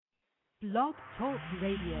Blog Talk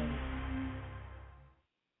Radio.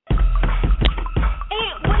 And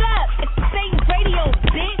what up? It's Spate Radio,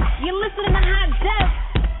 bitch. You're listening to Hot Def.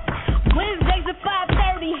 Wednesdays at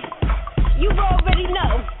 5:30. You already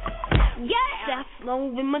know. Yeah. That's low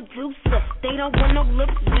with Medusa. They don't want no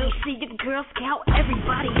lip. You see your Girl Scout.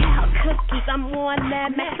 Everybody out cookies. I'm on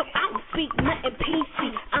that man, so I don't speak nothing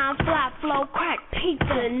PC. I'm fly, flow, crack,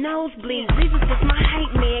 pizza, nosebleeds. Jesus is my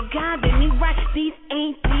hype man. God did me right. These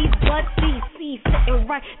ain't these, but these. See, sitting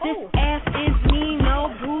right. This ass is me.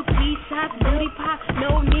 No booty shots, booty pop.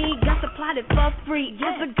 No need. Got supplied it for free.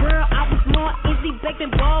 As a girl, I was more easy baked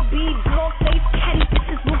than ball beads. Low face, catty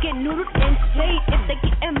bitches will get noodles and shade if they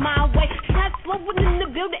get in my way. Shots flowing in the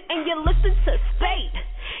building, and you listen to Spate.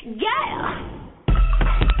 Yeah.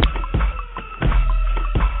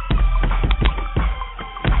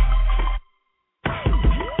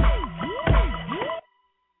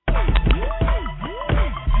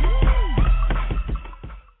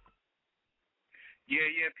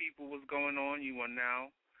 Yeah, people, what's going on? You are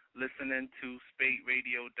now listening to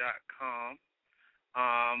SpateRadio.com.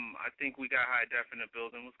 I think we got High Def in the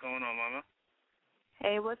building. What's going on, Mama?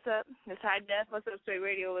 Hey, what's up? It's High Def. What's up, Spate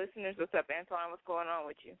Radio listeners? What's up, Antoine? What's going on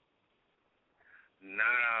with you?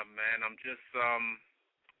 Nah, man, I'm just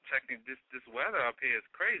checking this weather up here is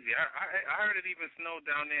crazy. I heard it even snowed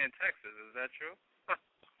down there in Texas. Is that true?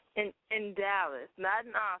 In Dallas, not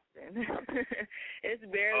in Austin. It's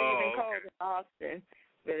barely even cold in Austin,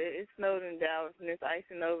 but it snowed in Dallas, and it's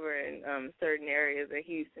icing over in certain areas of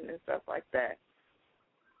Houston and stuff like that.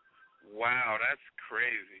 Wow, that's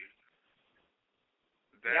crazy.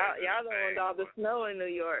 Y'all don't want all the snow in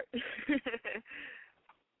New York.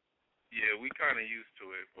 Yeah, we kind of used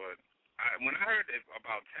to it, but when I heard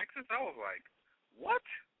about Texas, I was like, what?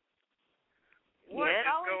 What is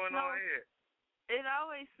going on here? It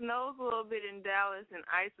always snows a little bit in Dallas and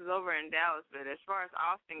ices over in Dallas, but as far as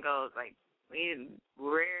Austin goes, like, we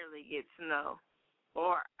rarely get snow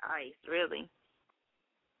or ice, really.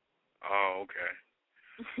 Oh, okay.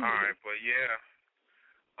 All right, but yeah.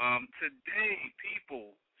 Today,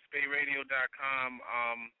 people, SpateRadio.com,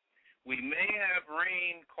 we may have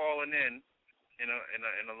Rain calling in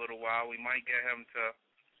a little while. We might get him to,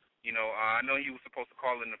 I know he was supposed to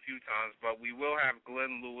call in a few times, but we will have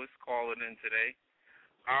Glenn Lewis calling in today,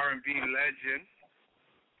 R&B legend.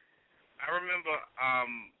 I remember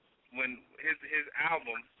when his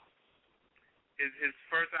album, his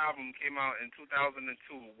first album came out in 2002,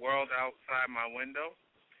 World Outside My Window.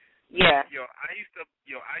 Yeah. I used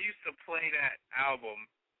to play that album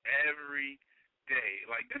every day.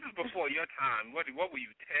 Like, this is before your time. What were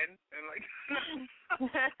you, 10? And like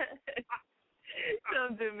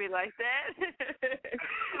Don't do me like that.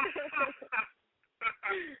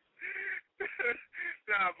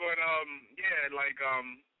 Nah, but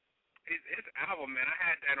his album, man, I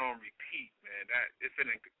had that on repeat, man. That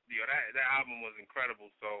album was incredible.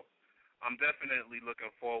 So I'm definitely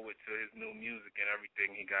looking forward to his new music and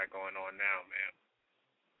everything he got going on now, man.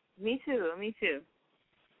 Me too.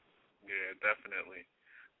 Yeah, definitely.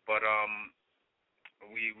 But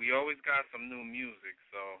we always got some new music,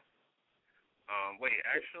 so wait,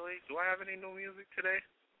 actually, do I have any new music today?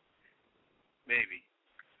 Maybe.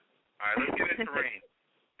 All right, let's get into Rain.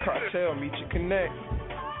 Cartel, meet you connect.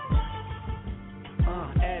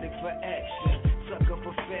 Addict for action, sucker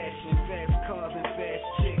for fashion, fast cars and fast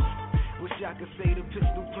chicks. Wish I could say the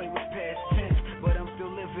pistol play was past tense, but I'm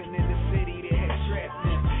still living in the city that had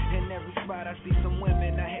shrapnel. In every spot I see some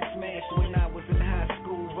women I had smashed when I was in high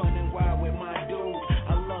school, running wild with my dude.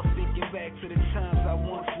 I love thinking back to the times I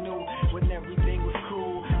once knew, when everything was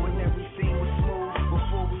cool, when everything was smooth,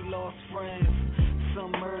 before we lost friends.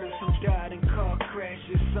 Some murdered, some died in car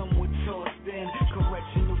crashes, some were tossed in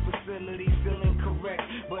correctional facilities, still incorrect.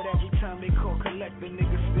 But every time they call collect, the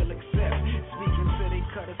niggas still accept. Speaking till they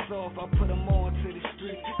cut us off, I put them on to the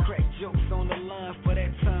street. Crack jokes on the line, for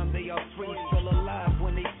that time they are free. Still alive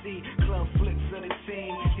when they see club flicks of the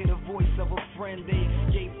team. Hear the voice of a friend, they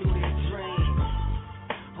escape through their dreams.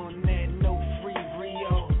 On that note, free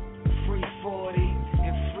Rio, free 40,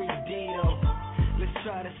 and free Dito. Let's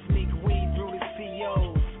try to sneak weed through the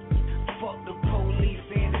COs. Fuck the police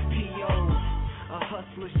and the POs. A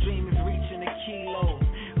hustler's dream is reaching a kilo,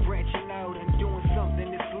 branching out and doing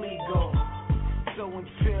something that's legal. So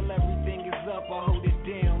until everything is up, I hold it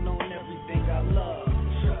down on everything I love.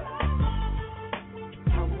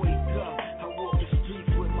 I wake up, I walk the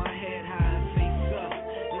streets with my head high and face up.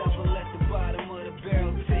 Never let the bottom of the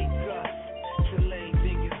barrel take us, till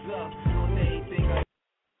everything is up on everything I.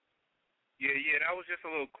 Yeah, that was just a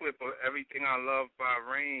little clip of Everything I Love by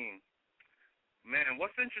Rain. Man,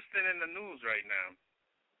 what's interesting in the news right now?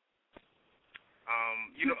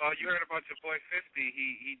 You heard about your boy 50?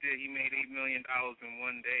 He made $8 million in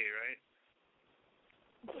one day, right?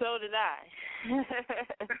 So did I.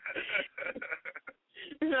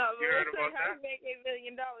 No, but you heard about how that? you make $8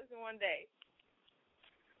 million in one day?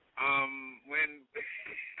 When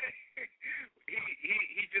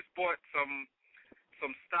he just bought some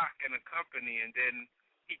stock in a company, and then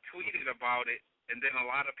he tweeted about it, and then a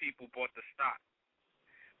lot of people bought the stock.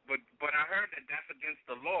 But I heard that that's against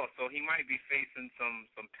the law, so he might be facing some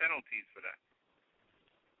penalties for that.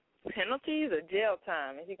 Penalties or jail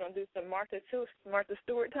time? Is he gonna do some Martha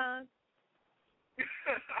Stewart time?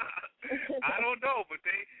 I don't know, but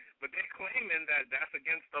they're claiming that that's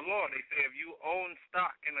against the law. They say if you own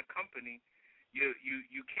stock in a company,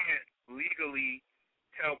 you can't legally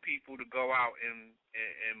tell people to go out and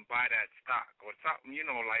buy that stock or something,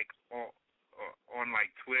 like on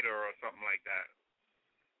like Twitter or something like that.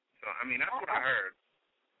 So I mean, that's what I heard.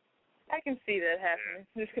 I can see that happening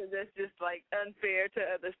because that's just like unfair to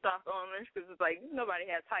other stock owners because it's like nobody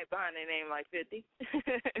has hype behind their name like 50.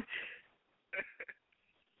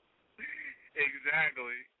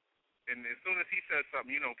 Exactly. And as soon as he says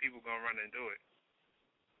something, people gonna run and do it.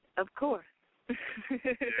 Of course. Yeah.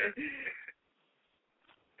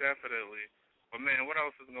 Definitely. But man, what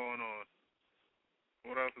else is going on?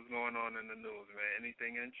 What else is going on in the news, man?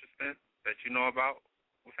 Anything interesting that you know about?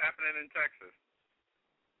 What's happening in Texas?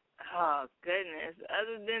 Oh, goodness.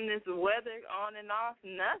 Other than this weather on and off,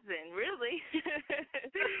 nothing, really.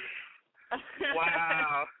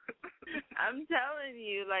 Wow. I'm telling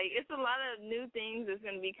you, like, it's a lot of new things that's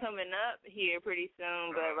going to be coming up here pretty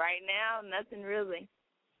soon, but right now, nothing really.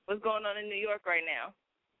 What's going on in New York right now?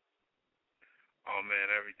 Oh,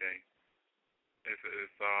 man, everything.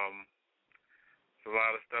 It's a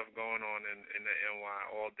lot of stuff going on in the NY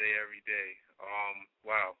all day, every day.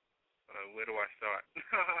 Wow. Where do I start?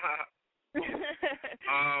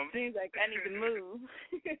 Seems like I need to move.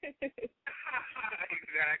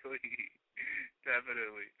 Exactly.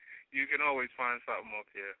 Definitely. You can always find something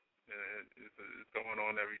up here. It's going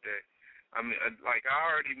on every day. I mean, like, I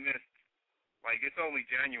already missed, like, it's only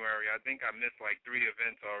January. I think I missed, like, 3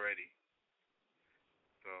 events already.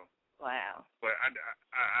 So. Wow. But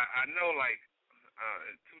I know, like,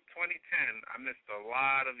 2010, I missed a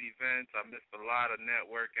lot of events. I missed a lot of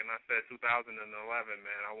networking. I said 2011,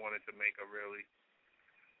 man, I wanted to make a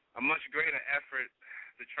much greater effort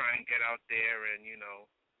to try and get out there and,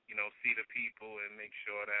 see the people and make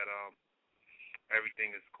sure that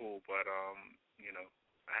everything is cool. But, I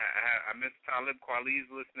missed Talib Kweli's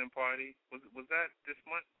listening party. Was that this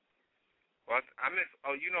month? Well, I missed,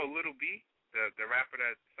 Little B, the rapper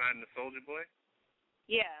that signed the Soulja Boy?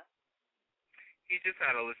 Yeah. He just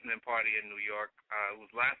had a listening party in New York. It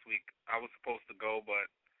was last week. I was supposed to go, but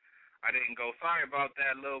I didn't go. Sorry about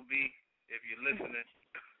that, Lil B, if you're listening.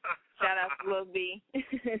 Shout out to Lil B.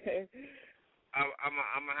 I'm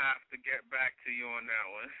going to have to get back to you on that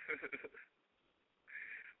one.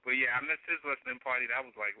 But, yeah, I missed his listening party. That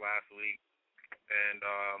was, like, last week. And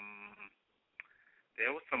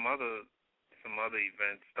there was some other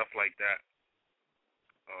events, stuff like that,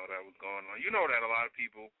 that was going on. You know that a lot of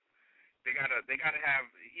people, They gotta have,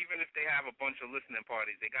 even if they have a bunch of listening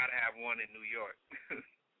parties, they gotta have one in New York.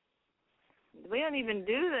 We don't even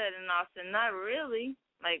do that in Austin, not really.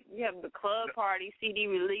 Like, we have the club parties, CD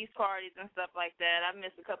release parties and stuff like that. I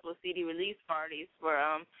missed a couple of CD release parties for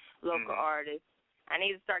local artists. I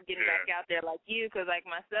need to start getting back out there like you, because like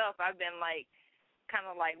myself, I've been like kind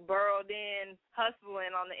of like burrowed in,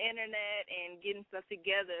 hustling on the internet and getting stuff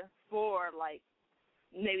together for like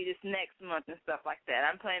maybe this next month and stuff like that.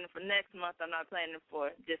 I'm planning for next month. I'm not planning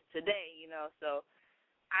for just today, So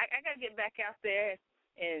I got to get back out there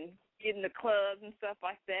and get in the clubs and stuff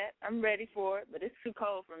like that. I'm ready for it, but it's too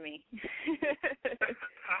cold for me.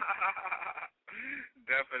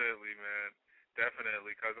 Definitely, man.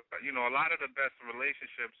 Definitely, because, a lot of the best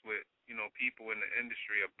relationships with, people in the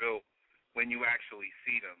industry are built when you actually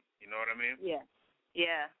see them. You know what I mean? Yeah.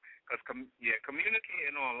 Yeah. Because,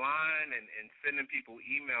 communicating online and sending people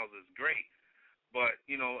emails is great. But,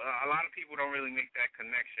 a lot of people don't really make that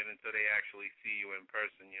connection until they actually see you in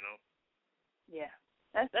person, Yeah.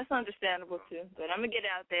 That's understandable, too. But I'm going to get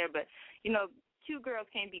out there. But, cute girls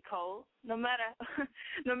can't be cold. No matter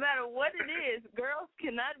what it is, girls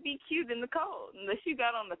cannot be cute in the cold unless you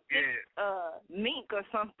got on the thick mink or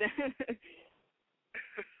something.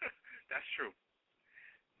 That's true.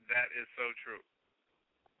 That is so true.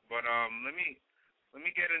 But let me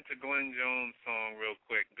get into Glenn Jones' song real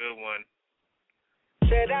quick. Good one.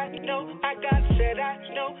 Said I know I got me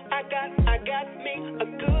a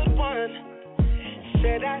good one.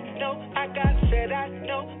 Said I know I got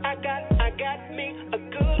me a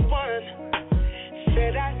good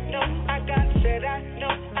said I know I got, said I know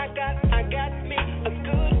I got me a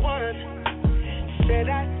good one. Said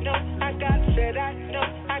I know I got, said I know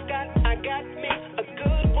I got me a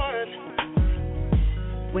good one.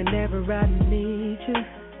 Whenever I need you,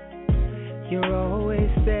 you're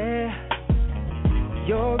always there.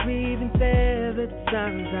 You're even there the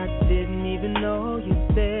times I didn't even know you're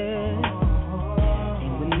there.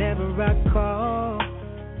 And whenever I call,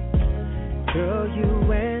 girl,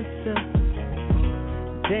 you answer.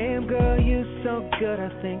 Damn, girl, you so good. I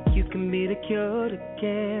think you can be the cure to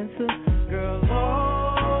cancer. Girl,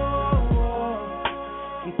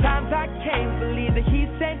 sometimes I can't believe that he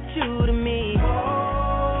sent you to me.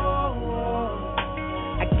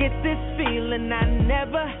 I get this feeling I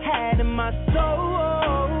never had in my soul.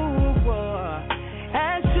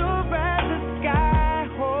 As sure as the sky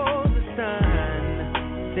holds the sun,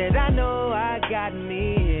 said I know I got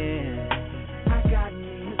me in. I got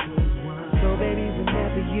me a good one. So baby,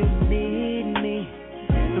 whenever you need me,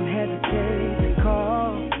 don't hesitate to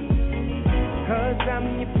call. 'Cause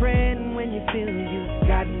I'm your friend when you feel you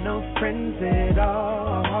got no friends at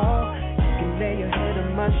all. You can lay your head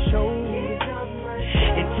on my shoulder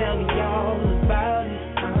and tell me all about it.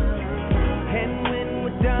 And when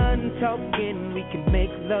we're done talking, we can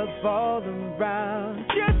make love all around.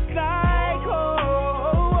 Just like,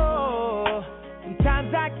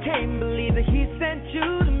 sometimes I can't believe that he sent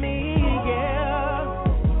you to me, yeah.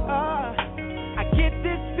 I get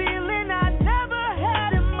this feeling I never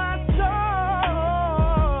had in my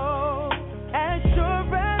soul. As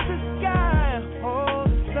sure as the sky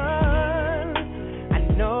holds the sun, I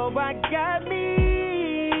know I got me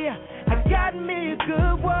a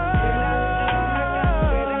good one.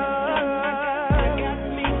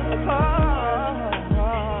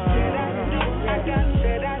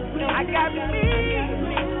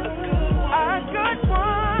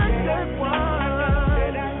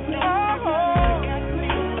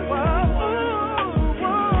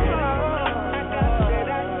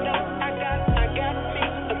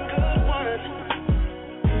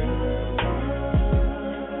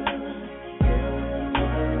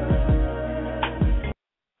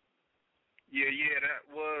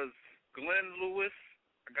 Glenn Lewis,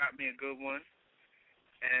 I got me a good one,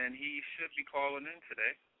 and he should be calling in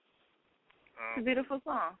today. It's a beautiful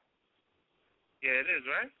song. Yeah, it is,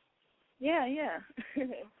 right? Yeah.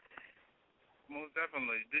 Most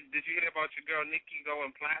definitely. Did you hear about your girl Nikki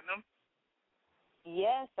going platinum?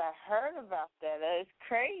 Yes, I heard about that. That is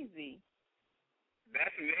crazy.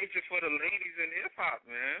 That's major for the ladies in hip-hop,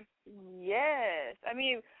 man. Yes. I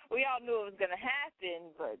mean, we all knew it was going to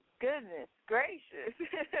happen, but goodness gracious.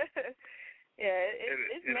 Yeah,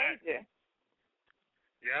 it's major.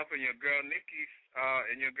 Yeah, and your girl Nikki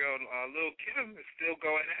and your girl Lil Kim is still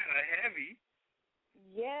going at it heavy.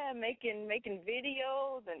 Yeah, making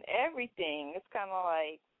videos and everything. It's kind of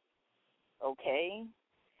like, okay.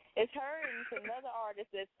 It's her and it's another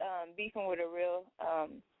artist that's beefing with a real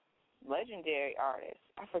legendary artist.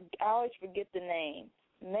 I always forget the name.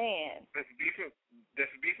 Man. That's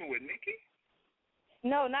beefing with Nicki?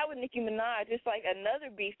 No, not with Nicki Minaj. It's like another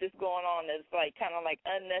beef that's going on that's like kind of like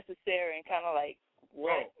unnecessary and kind of like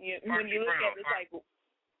what? When you look at it, it's like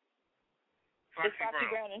Foxy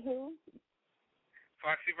Brown and who?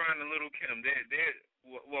 Foxy Brown and Little Kim.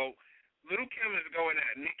 Well, Little Kim is going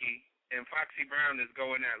at Nicki and Foxy Brown is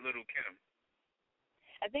going at Little Kim.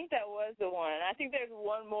 I think that was the one. I think there's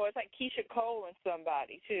one more. It's like Keisha Cole and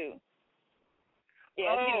somebody too.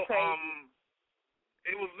 Yeah, it's crazy.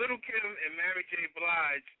 It was Little Kim and Mary J.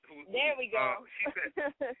 Blige. There we go. She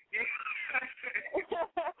said,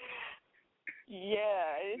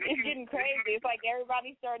 yeah, it's getting crazy. It's like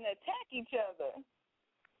everybody's starting to attack each other.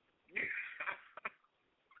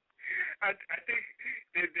 I think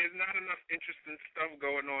there's not enough interesting stuff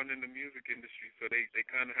going on in the music industry, so they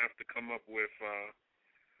kind of have to come up with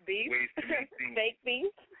beef? Ways to make things fake beef.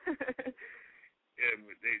 Yeah,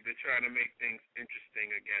 they're trying to make things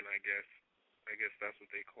interesting again. I guess that's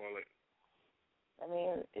what they call it. I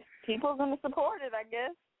mean, if people are going to support it, I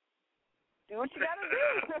guess. Do what you got to do.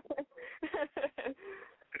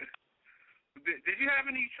 Did you have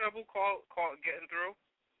any trouble getting through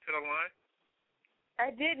to the line?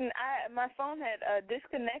 I didn't. My phone had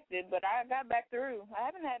disconnected, but I got back through. I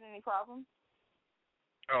haven't had any problems.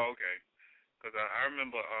 Oh, okay. Because I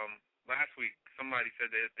remember last week somebody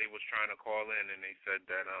said that they was trying to call in and they said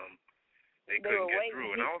that they couldn't get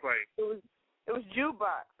through, and I was like, it was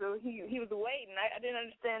jukebox, so he was waiting. I didn't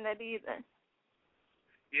understand that either.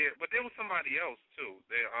 Yeah, but there was somebody else too.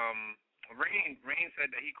 Rain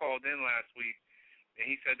said that he called in last week. And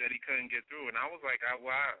he said that he couldn't get through, and I was like, I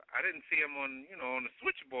didn't see him on the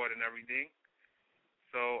switchboard and everything.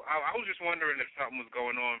 So I was just wondering if something was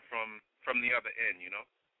going on from the other end, you know?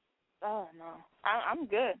 Oh, no. I'm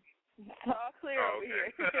good. It's all clear over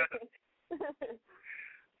okay. here.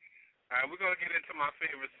 All right, we're going to get into my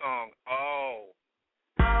favorite song, Oh.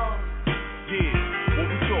 Yeah,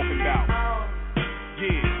 what we talking about?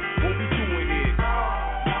 Yeah, what we doing here?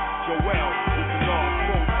 Joel with the long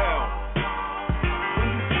quote L.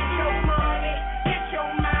 When you get your money, get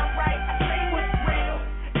your mind right, say what's real.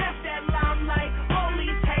 That's that limelight. All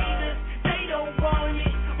these haters, they don't want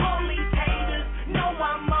it. All these haters know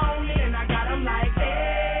I'm on it. And I got them like,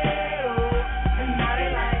 ew. And now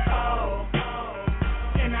they like, oh.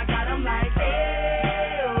 And I got them like,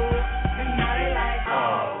 ew. And now they like,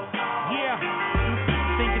 oh. Yeah,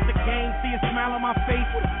 think it's a game, see a smile on my face.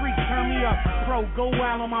 Freak, turn me up, bro, go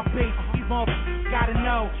wild on my bass. These motherfuckers gotta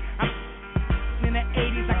know. I'm in the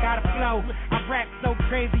 80s, I got a flow. I rap so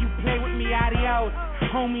crazy, you play with me, adios.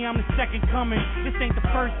 Homie, I'm the second coming. This ain't the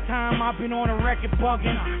first time I've been on a record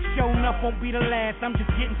bugging. Showing up won't be the last, I'm just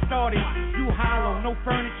getting started. You hollow, no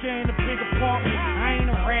furniture in a big apartment. I ain't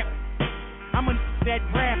a rap, I'm a that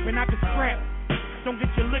rap and I can scrap. Don't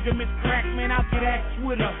get your ligaments cracked, man, I'll get at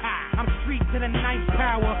Twitter. I'm street to the ninth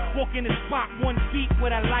power. Walk in the spot 1 feet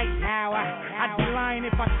with a light power. I'd be lying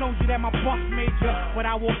if I told you that my buck's major. But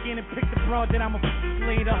I walk in and pick the broad that I'm a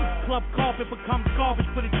later. Club carpet becomes garbage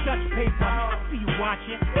for the Dutch paper. I see you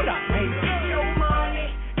watching. What up, hater? Get your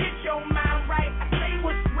money, get your mind right. I say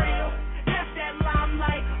what's real. That's that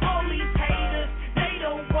limelight. All these haters, they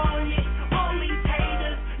don't want it. All these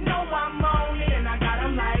haters know I'm on it. And I got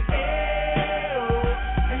them like, hey.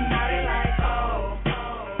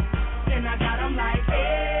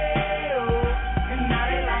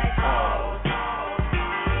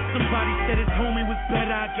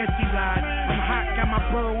 I guess he lied. I'm hot, got my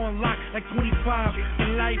burrow on lock like 25.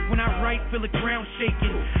 In life, when I write, feel the ground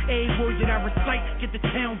shaking. A word that I recite, get the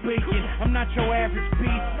town baking. I'm not your average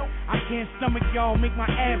beast. I can't stomach y'all, make my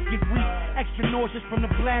abs get weak. Extra nauseous from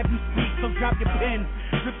the blab you speak, so drop your pen.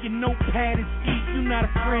 Rip your notepad and speak, you not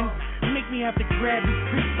a friend. Make me have to grab you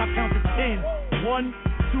creeps, I count to 10.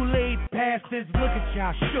 1, 2 laid passes, look at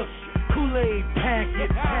y'all shook. Kool-Aid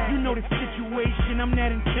packet, you know the situation, I'm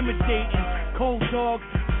not intimidating. Cold dog,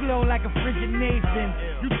 slow like a frigid Nathan.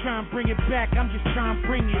 You try and bring it back, I'm just trying to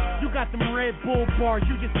bring it. You got them Red Bull bars,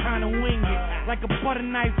 you just kinda wing it. Like a butter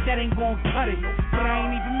knife that ain't gonna cut it. But I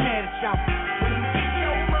ain't even mad at y'all. When you get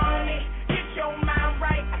your money, get your mind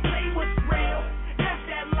right. I say what's real, that's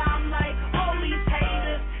that limelight. All these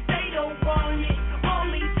haters, they don't want it. All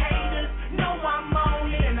these haters know I'm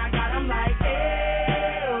on it. And I got them like, hey.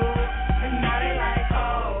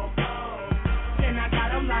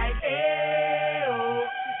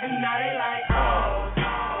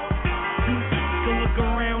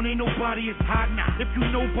 Nobody is hot now. If you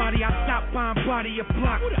nobody, I stop buying body a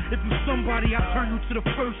block. If you somebody, I turn you to the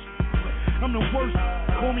first. I'm the worst.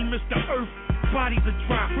 Call me Mr. Earth. Bodies a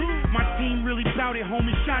drop. My team really bout it,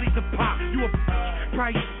 homie. Shotties a pop. You a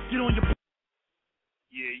probably get on your.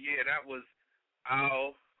 Yeah, that was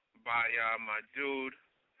Ow by my dude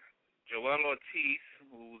Joel Ortiz,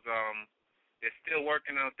 who's they're still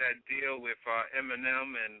working out that deal with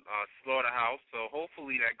Eminem and Slaughterhouse. So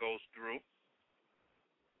hopefully that goes through.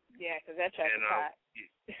 Yeah, because that track is hot.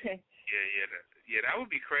 That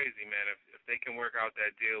would be crazy, man. If they can work out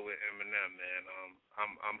that deal with Eminem, man.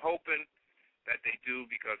 I'm hoping that they do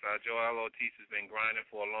because Joel Ortiz has been grinding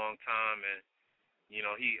for a long time, and you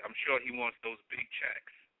know I'm sure he wants those big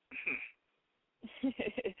checks.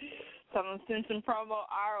 Someone send some promo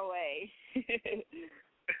our way.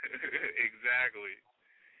 Exactly,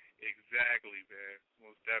 man.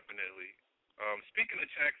 Most definitely. Speaking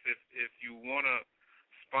of checks, if you wanna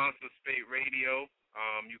sponsor Spate Radio,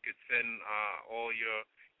 you could send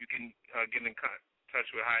you can get in touch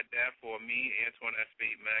with High Def or me, Antoine at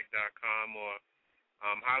SpateMag.com or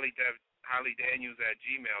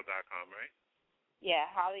HollyDaniels@gmail.com, right? Yeah,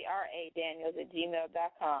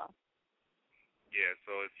 HollyRADaniels@gmail.com. Yeah,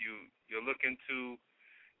 so if you're looking to,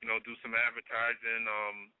 do some advertising,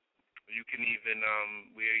 you can even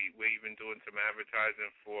we're even doing some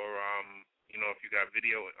advertising for if you got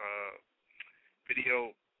video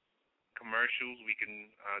commercials, we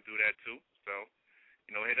can do that too. So,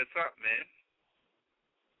 hit us up, man.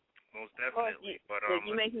 Most definitely. But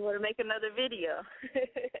you make me want to make another video.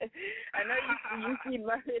 I know you see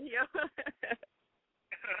my video.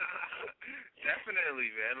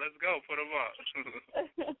 Definitely, man. Let's go. Put them up.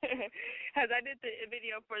 As I did the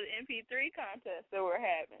video for the MP3 contest that we're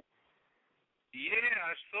having. Yeah,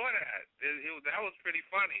 I saw that. That was pretty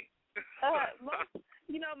funny.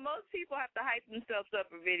 Most people have to hype themselves up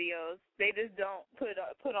for videos. They just don't put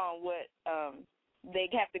on what they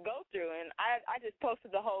have to go through. And I just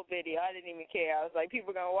posted the whole video. I didn't even care. I was like,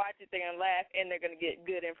 people are going to watch it, they're going to laugh, and they're going to get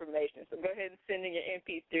good information. So go ahead and send in your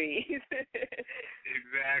MP3s.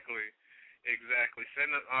 Exactly.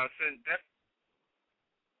 Send that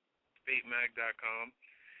spatemag.com.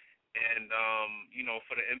 And,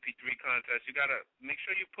 for the MP3 contest, you got to make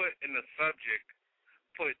sure you put in the subject,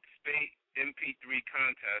 put Spate MP3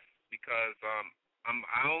 contest, because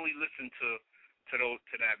I only listen to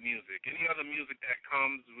that music. Any other music that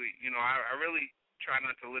comes, I really try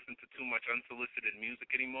not to listen to too much unsolicited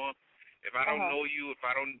music anymore. If I don't know you, if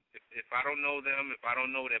I don't know them, if I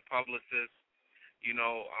don't know their publicist,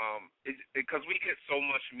 because we get so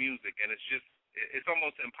much music, and it's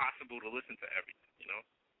almost impossible to listen to everything,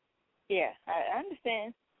 Yeah, I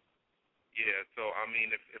understand. Yeah, so I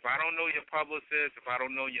mean, if I don't know your publicist, if I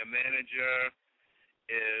don't know your manager,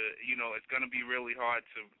 it's going to be really hard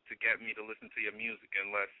to get me to listen to your music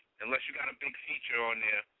unless you got a big feature on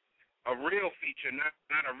there, a real feature,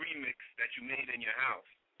 not a remix that you made in your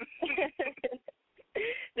house.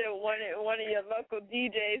 That one of your local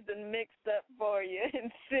DJs done mixed up for you and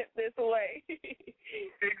sent this way.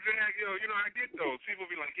 Exactly. I get those. People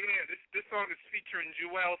be like, yeah, this song is featuring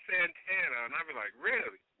Joel Santana, and I be like,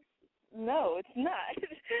 really? No, it's not.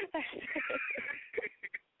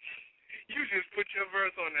 You just put your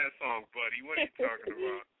verse on that song, buddy. What are you talking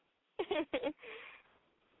about?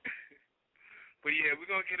 But yeah, we're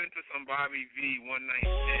gonna get into some Bobby V, One Night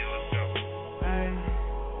Stand. Let's go.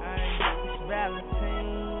 It's Valentine.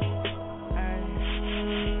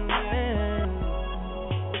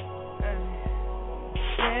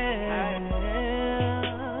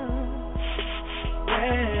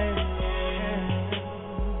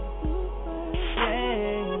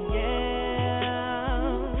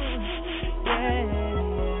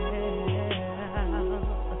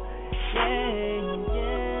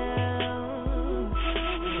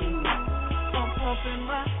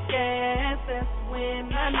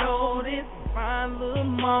 Little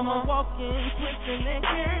mama walking, twisting and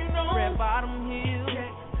carrying on. Red bottom heels,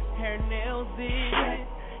 hair nails in.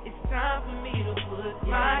 It's time for me to put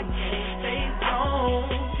my game face on.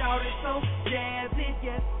 Shout it so jazzy,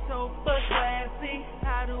 yes, so but classy.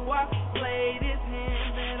 How do I play this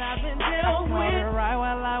hand that I've been dealt with? I caught her right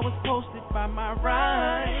while I was posted by my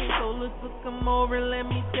ride. So let's come over, let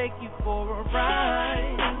me take you for a ride.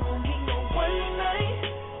 Ain't gonna be no one night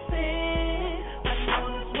stand. I know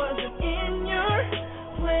this wasn't in your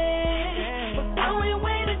plan, but when we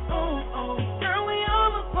waited on, girl, we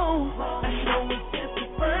all alone. I know it's just the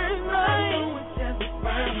first night.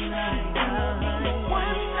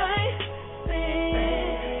 One night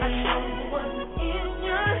stand. I know this wasn't in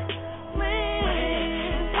your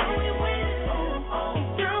plan. When we waited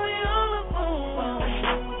on, girl, we all alone.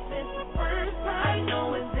 I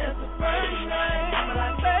know it's just the first night. But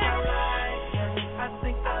I think I like her. I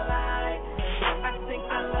think I like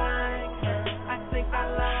her. I think I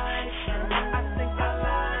like her. I think I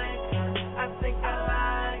like her. I think I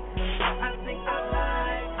like her. I think I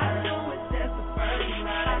like her. I know it's just the first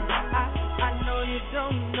night. I know you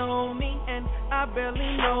don't know me, and I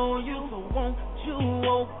barely know you. So won't you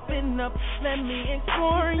open up? Let me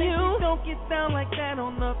explore you. Don't get down like that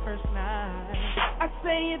on the first night. I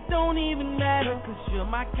say it don't even matter, 'cause you're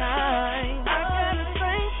my kind. I got a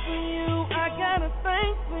thing for you. I got a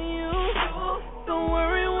thing for you. Don't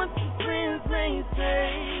worry what your friends may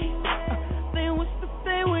say. They wish that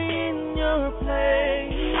they were in your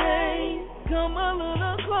place. Come a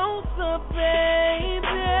little closer, baby.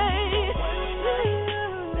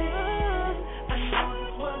 I know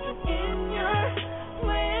this wasn't in your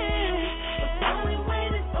plan, but when we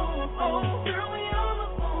waited on, girl, we all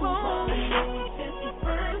alone. I know it's just the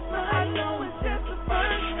first night. I know it's just the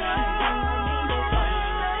first night.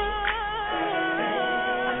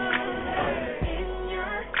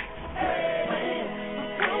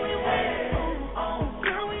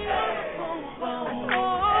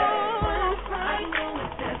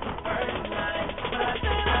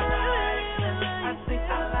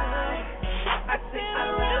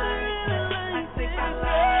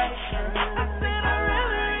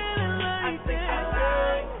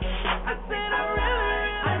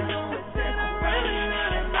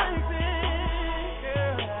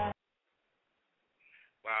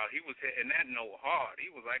 Wow, he was hitting that note hard. He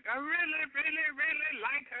was like, I really, really, really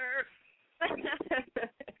like her. I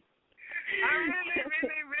really,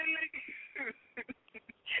 really, really.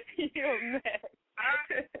 You're a mess. I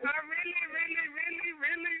really, really, really,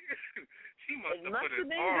 really. She must have put it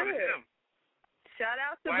hard on him. Shout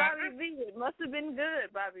out to Bobby V. It must have been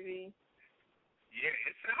good, Bobby V. Yeah,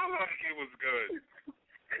 it sounded like it was good.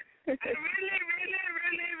 I really, really,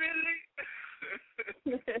 really, really.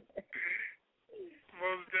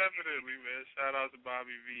 Definitely, man. Shout out to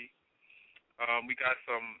Bobby V. We got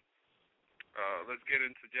some. Let's get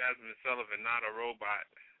into Jasmine Sullivan, Not a Robot.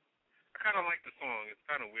 I kind of like the song. It's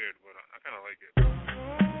kind of weird, but I kind of like it.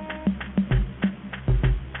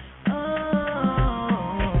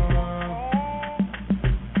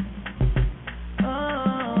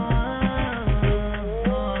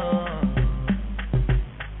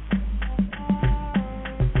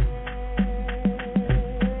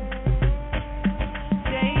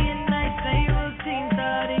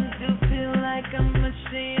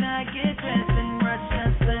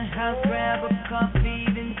 Coffee,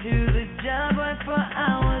 then to the job, work for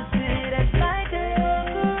hours, hit at night, walk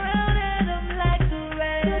around and I'm like the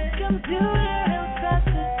red. The computer helps us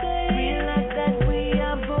to stay. Realize that we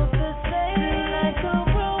are both the same. Feel like a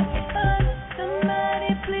robot.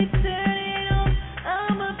 Somebody please turn it on.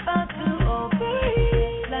 I'm about to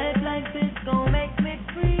overheat. Life like this gon' make me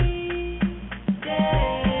free. Yeah,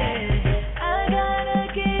 I gotta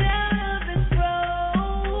get out of this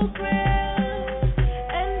program.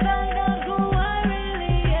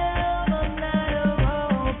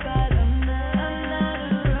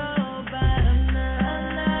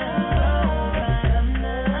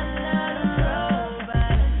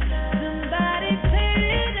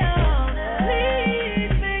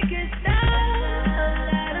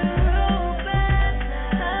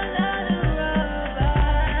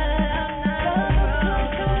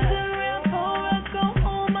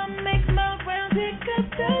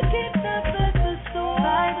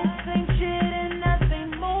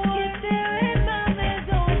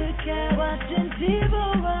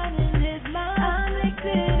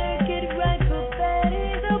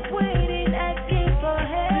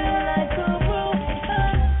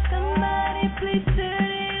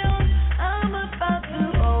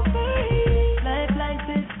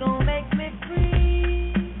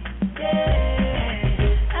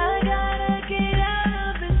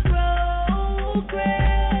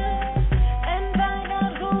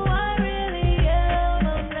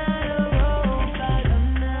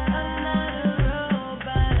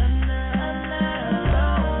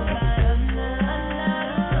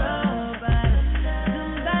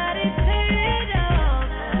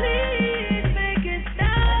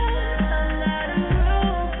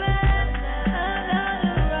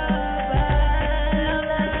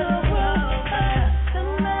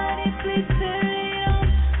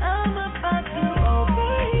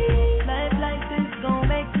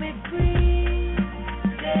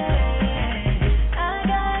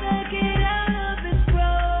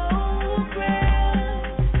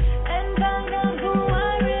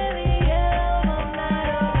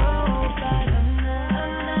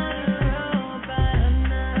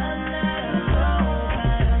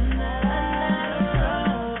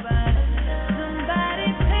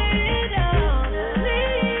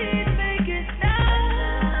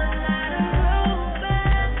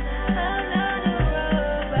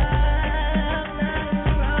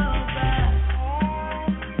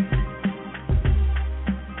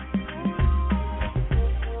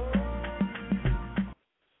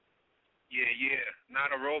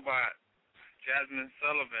 Jasmine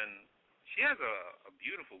Sullivan, she has a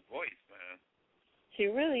beautiful voice, man. She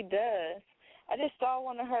really does. I just saw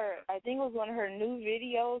one of her, I think it was one of her new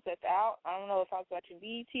videos that's out. I don't know if I was watching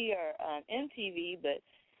BET or MTV, but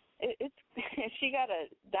it's she got a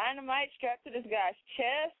dynamite strapped to this guy's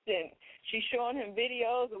chest, and she's showing him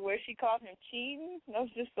videos of where she caught him cheating. And I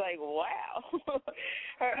was just like, wow.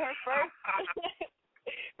 her first...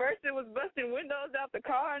 First it was busting windows out the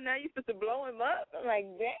car, and now you're supposed to blow him up. I'm like,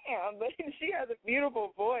 damn, but she has a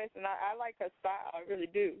beautiful voice, and I like her style. I really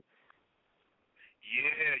do.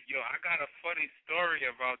 Yeah, yo, I got a funny story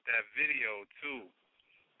about that video, too.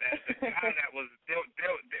 That the guy that was, there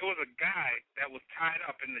was a guy that was tied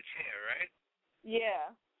up in the chair, right? Yeah.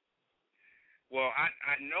 Well,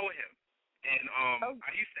 I know him, and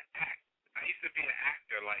I used to act. I used to be an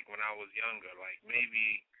actor, like, when I was younger, like,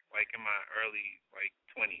 maybe... like in my early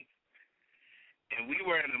 20s, and we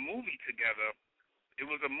were in a movie together. It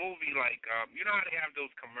was a movie like you know how they have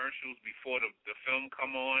those commercials before the film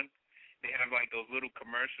come on. They have like those little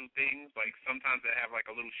commercial things. Like sometimes they have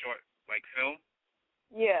like a little short like film.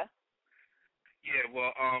 Yeah. Yeah.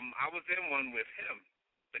 Well, I was in one with him,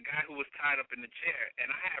 the guy who was tied up in the chair,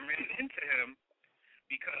 and I had ran into him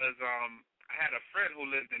because I had a friend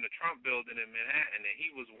who lived in the Trump building in Manhattan, and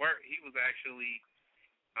he was actually.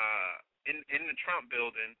 In the Trump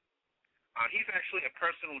building, he's actually a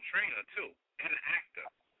personal trainer too, and an actor.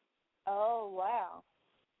 Oh wow!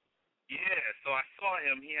 Yeah, so I saw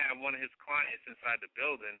him. He had one of his clients inside the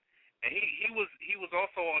building, and he was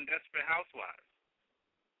also on Desperate Housewives.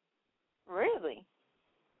 Really?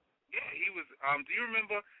 Yeah, he was. Do you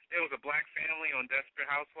remember there was a black family on Desperate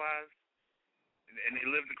Housewives, and they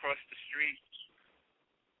lived across the street?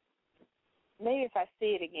 Maybe if I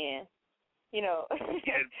see it again. You know,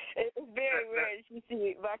 Yeah, it's very rare that you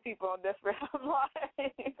see black people on Desperate Housewives.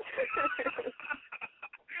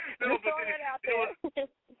 No, Just but throwing it out there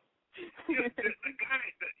there. was, the guy.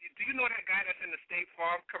 Do you know that guy that's in the State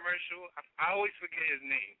Farm commercial? I always forget his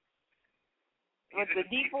name. He's With in the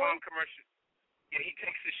the State deep Farm voice? commercial. Yeah, he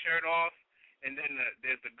takes his shirt off, and then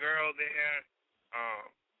there's the girl there,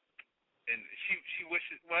 and she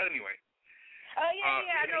wishes. Well, anyway. Oh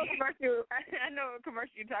yeah, I know what commercial. I know what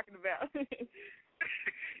commercial you're talking about.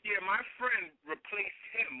 Yeah, my friend replaced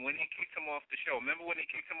him when he kicked him off the show. Remember when they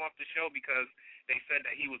kicked him off the show because they said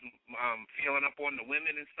that he was feeling up on the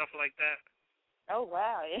women and stuff like that? Oh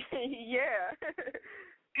wow, yeah.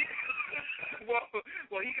 well,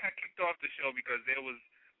 he got kicked off the show because there was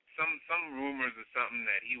some rumors or something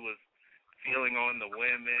that he was feeling on the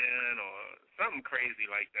women or something crazy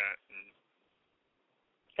like that. And,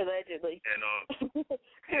 allegedly. And allegedly,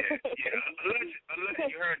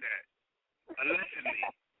 you heard that. Allegedly.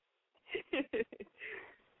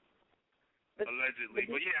 Allegedly.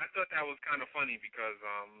 But yeah, I thought that was kind of funny because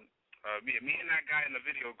me and that guy in the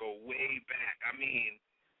video go way back. I mean,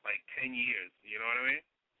 like 10 years. You know what I mean?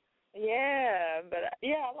 Yeah, but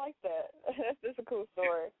I like that. That's a cool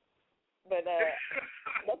story. But that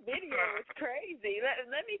video was crazy.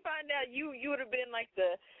 Let me find out. You would have been like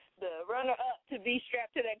the runner up to be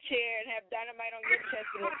strapped to that chair and have dynamite on your chest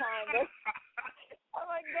in the time. I'm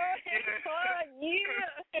like, go ahead, fun,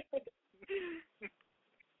 yeah.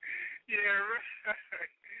 Yeah, right.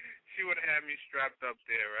 She would have had me strapped up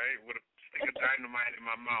there, right? With a stick of dynamite in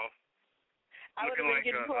my mouth. I would have been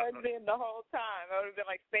getting plugged in the whole time. I would have been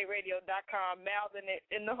like SpateRadio.com, mouthing it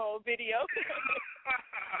in the whole video.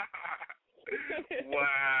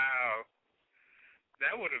 Wow.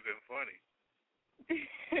 That would have been funny.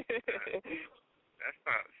 That's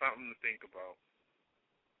not something to think about.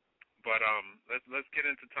 But let's get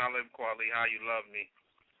into Talib Kweli, How You Love Me.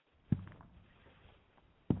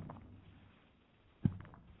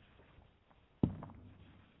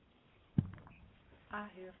 I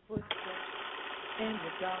hear footsteps in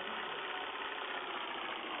the dark.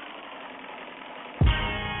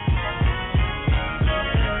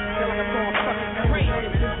 Feel like I'm going fucking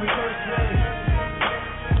crazy since we first met.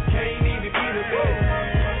 Can't even get a bit.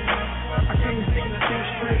 I can't seem to think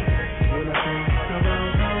straight. When I think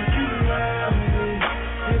about how you love me,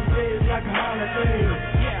 this day is like a holiday.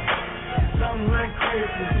 Yeah, something like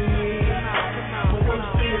Christmas to me. But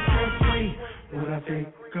what's this free? When I think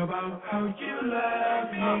about how you love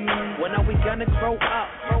me. When are we gonna grow up?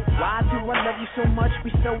 Why do I love you so much?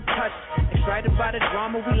 We so touched. Excited by the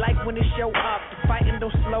drama we like when it show up. The fighting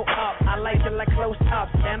don't slow up. I like it like close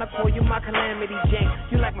ups. And I call you my calamity, Jane.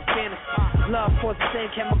 You like my fantasy. Love causes the same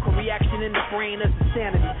chemical reaction in the brain as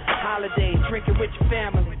insanity. Holidays, drinking with your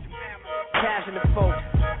family. Passionate folks.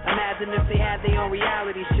 Imagine if they had their own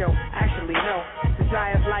reality show. Actually, no.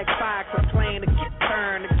 Desire's like fire, quit playing to get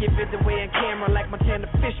burned. To give it away on camera like Montana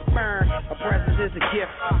fish burn. A present is a gift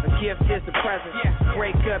is a present.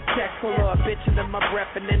 Break up text, pull her a bitch into my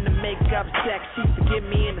breath, and then the makeup sex. She forgive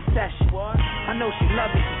me in the session. I know she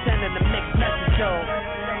love me, she sending a mixed message though.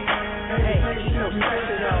 Hey, she so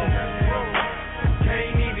special though.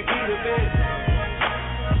 Can't even eat a bit.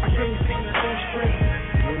 I can't seem to think straight.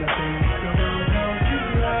 When I think about how you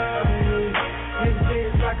love me, this day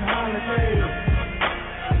is like a holiday.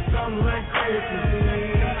 Something like Christmas to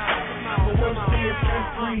me. But what's this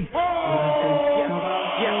free?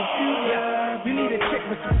 You need a chick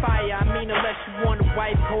with some fire. I mean, unless you want a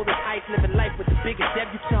wife, cold as ice, living life with the biggest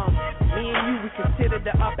debutante. Me and you, we consider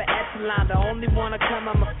the upper echelon. The only one I come,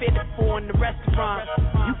 I'm a fitted for in the restaurant.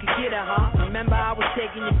 You can get her, huh? Remember I was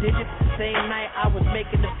taking your digits the same night I was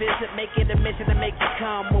making the visit, making a mission to make you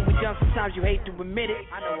come. When we done, sometimes you hate to admit it.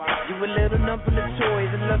 I know you a little numb from the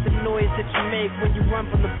toys and love the noise that you make when you run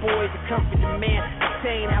from the boys. The comfort the man,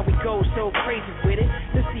 saying how we go so crazy with it.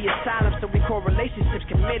 Let's see asylum, so we call relationships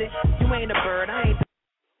committed. You ain't a bird, I ain't.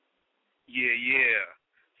 Yeah.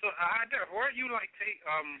 So, weren't you like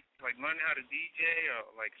learning how to DJ or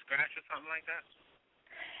like scratch or something like that?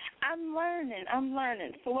 I'm learning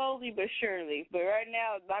slowly but surely. But right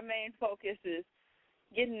now, my main focus is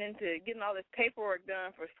getting all this paperwork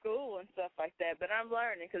done for school and stuff like that. But I'm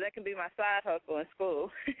learning because that can be my side hustle in school.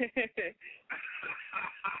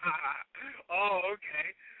 Oh, okay.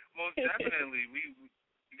 Most definitely.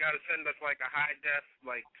 You got to send us like a high def,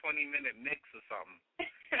 like 20-minute mix or something.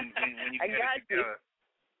 When you I get got it together.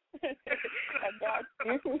 I got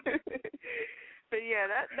you. But yeah,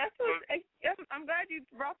 that's what I'm glad you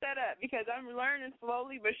brought that that up because I'm learning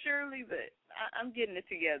slowly but surely, but I'm getting it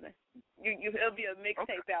together. It'll be a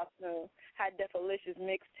mixtape out soon, High Defalicious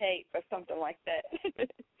mixtape or something like that.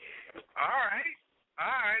 All right.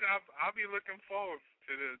 I'll be looking forward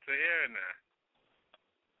to hearing that.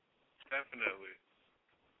 Definitely.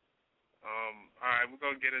 All right, we're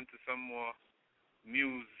gonna get into some more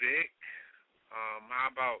music.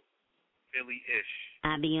 How about Philly-ish?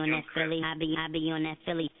 I be on that Philly, I be on that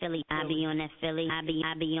Philly, I be on that Philly, I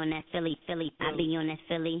be on that Philly, I be on that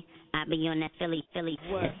Philly, I be on that Philly,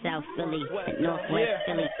 that South Philly, that Northwest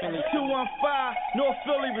Philly. 215, North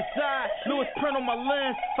Philly reside, Louis print on my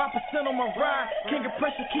lens, 5% on my ride, king of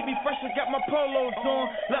pressure, keep me fresh, I got my polos on,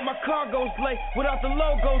 let my cargoes lay without the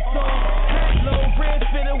logos on, hat low, red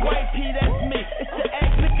fitted, white P, that's me, it's the X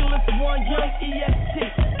Nicholas 1, young EST,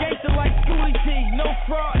 gangster like Schoolie T, no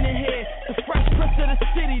fraud in here, the fresh prince of the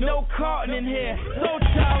city, no carton in here. Soul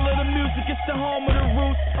child of the music, it's the home of the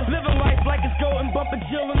roots. Living life like it's golden, bumping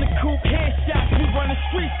Jill in the coupe. Headshots, we run the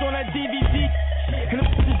streets on that DVD. And the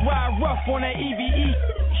is ride rough on that EVE.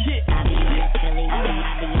 Shit. I be on that Philly, I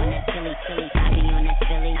be on that Philly, I be on that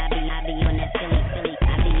Philly, I be on that Philly,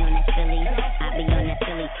 I be on that Philly, I be on that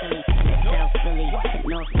Philly, that South Philly, that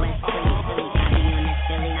Northwest Philly, I be on that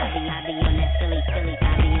Philly, I be on that Philly,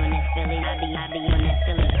 I be on that Philly, I be on that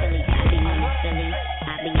Philly, I be on that Philly,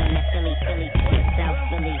 I be on that Philly, that South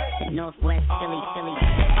Philly, that Northwest Philly.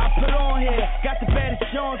 I put on here, got the baddest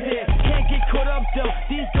Jones here. Can't get caught up though,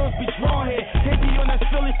 these girls be drawn here. They be on that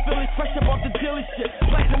Philly, fresh up off the dilly shit.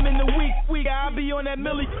 Platinum in the week, I be on that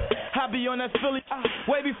Millie. I be on that Philly,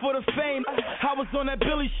 way before the fame. I was on that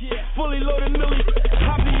Billy shit, fully loaded Millie.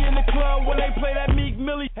 I be in the club when they play that Meek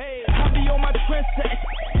Millie. Hey, I be on my trendset,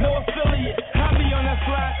 no affiliate. I be on that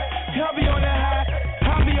fly, I be on that high.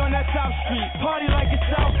 I be on that South Street, party like it's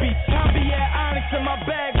South Beach. I be at Onyx in my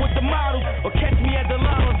bag with the models, or catch me at the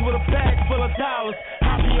Lala's with a bag full of dollars.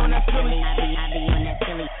 I be on that Philly, I be on that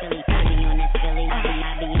Philly, I be on that Philly, I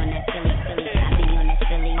be on that Philly, I be on that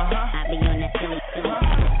Philly, I be on that Philly,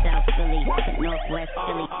 South Philly, Northwest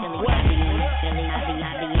Philly, I be on that Philly, I be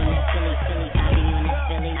on that Philly, I be on that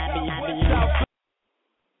Philly, I be on that.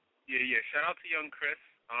 Yeah. Shout out to Young Chris.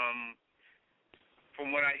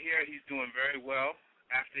 From what I hear, he's doing very well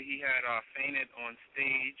after he had fainted on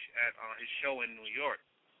stage at his show in New York.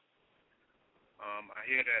 I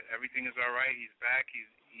hear that everything is all right. He's back.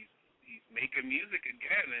 He's making music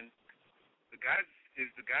again, and the guy's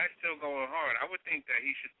still going hard. I would think that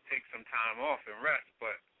he should take some time off and rest,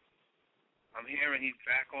 but I'm hearing he's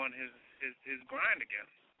back on his grind again.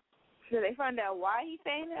 Did they find out why he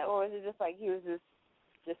fainted, or is it just like he was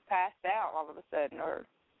just passed out all of a sudden, or?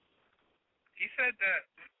 He said that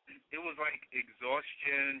it was like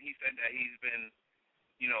exhaustion. He said that he's been,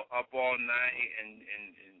 up all night and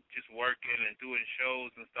just working and doing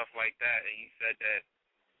shows and stuff like that. And he said that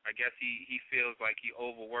I guess he feels like he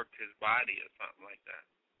overworked his body or something like that.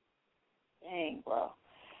 Dang, well,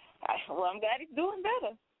 I'm glad he's doing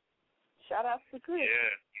better. Shout out to Chris.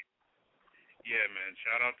 Yeah, man.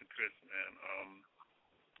 Shout out to Chris, man.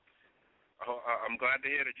 I'm glad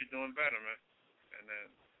to hear that you're doing better, man. And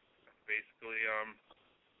then basically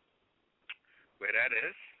where that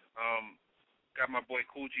is. Got my boy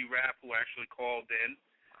Cool G Rap, who actually called in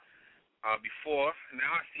before.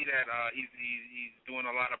 Now I see that he's doing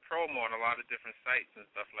a lot of promo on a lot of different sites and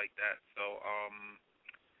stuff like that. So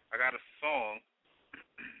I got a song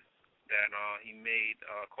that he made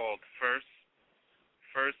called First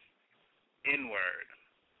N-Word.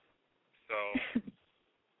 So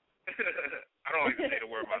I don't even say the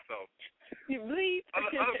word myself. You bleed. Other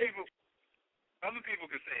people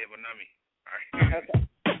can say it, but not me. All right. Okay.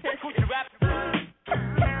 Coochie rap.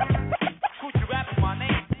 Coochie rap is my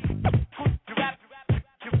name. Coochie rap.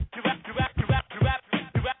 You rap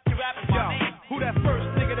is my name. Who that first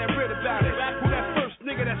nigga that read about it? Who that first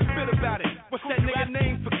nigga that spit about it? What's that nigga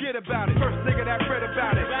name? Forget about it. First nigga that read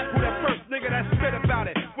about it. Who that first nigga that spit about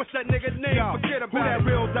it? What's that nigga name? Forget about it. Who that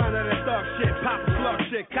real down that thug shit? Pop slug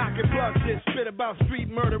shit, cock and plug shit, spit about street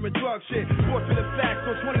murder and drug shit. Fortunate facts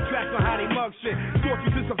on 20 tracks on how they mug shit. Taught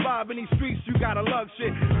you to survive in these streets, you gotta lug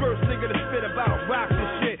shit. First nigga to spit about rocks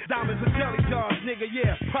and shit. Diamonds and jelly jars, nigga,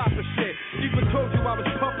 yeah, proper shit. Even told you I was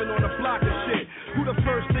pumping on the block and shit. Who the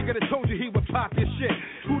first nigga that told you he would pop your shit?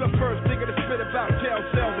 Who the first nigga to spit about jail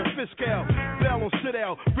cells and fiscal? Fell on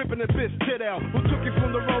sit-out, ripping the bitch tit-out. Who took you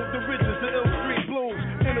from the road to riches, the ill street blues?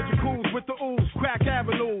 Energy cools with the ooze, crack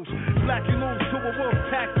avenues. Black you lose to a wolf,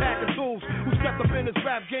 packing tools. Who stepped up in this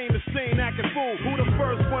rap game and seen acting fool? Who the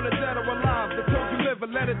first one is dead or alive that told you live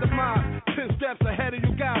and let it demise? 10 steps ahead of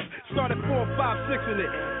you guys. Started 4 on 5-6 in it.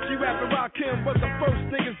 She rapping Rakim was the first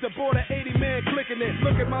niggas to board an 80-man clicking it.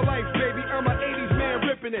 Look at my life, baby, I'm an 80s man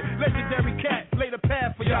ripping it. Legendary cat, lay the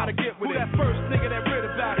path for y'all to get with it. Who that first nigga that read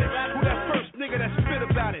about it? Who that first nigga that spit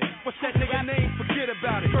about it? What's that nigga name? Forget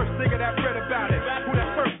about it. First nigga that read about it. Who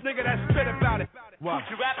that first nigga that spit about it? What?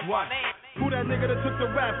 Who that nigga that took the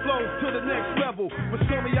rap flow to the next level? With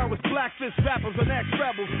some of y'all was blackfist rappers and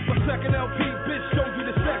ex-rebels. My second LP, bitch, showed you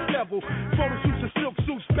the sex devil. Photo shoots and silk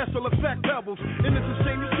suits, special effect levels. And it's a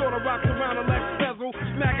shame you sorta rocked around a Lex bezel.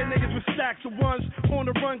 Smacking niggas with stacks of ones. On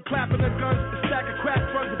the run, clapping their guns. A stack of crack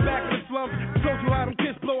runs the back of the slums. Told you how them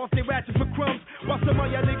kids blow off their ratchets for crumbs. While some of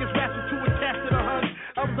y'all niggas ratchet to attach to the huns.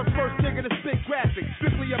 I was the first nigga to spit graphic.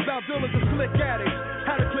 Strictly about dealers and slick addicts.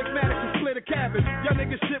 How to click Maddox and split a cabbage. Y'all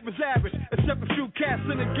niggas shit was average. Except a few cats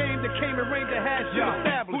in the game that came and reigned the hash shit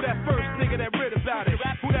established. Who that first nigga that read about it?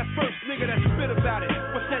 Who that first nigga that spit about it?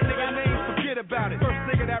 What's that nigga name? Forget about it. First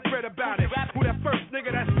nigga that read about it. Who that first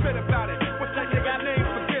nigga that spit about it? What's that nigga name?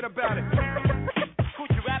 Forget about it.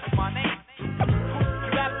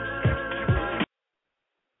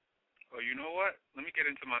 Oh, you know what? Let me get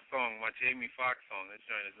into my song, my Jamie Foxx song. This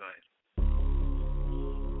joint is nice.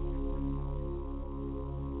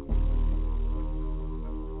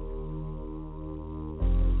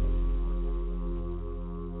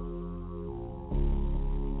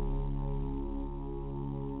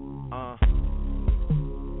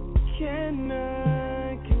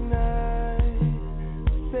 Can I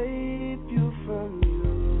save you from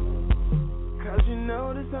you? 'Cause you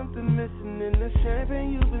know there's something missing in the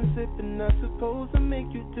champagne you've been sipping. Not supposed to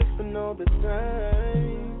make you different all the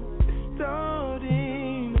time. It's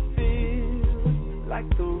starting to feel like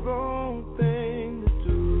the wrong thing to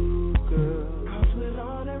do, girl. 'Cause with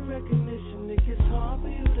all that recognition, it gets hard for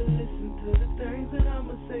you to listen to the things that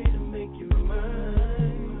I'ma say to make you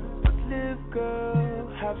mine. But live, girl,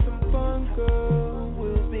 have some fun, girl,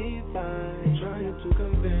 we'll be fine. Trying to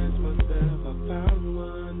convince myself I found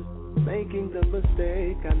one, making the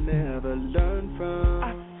mistake I never learned from.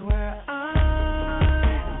 I swear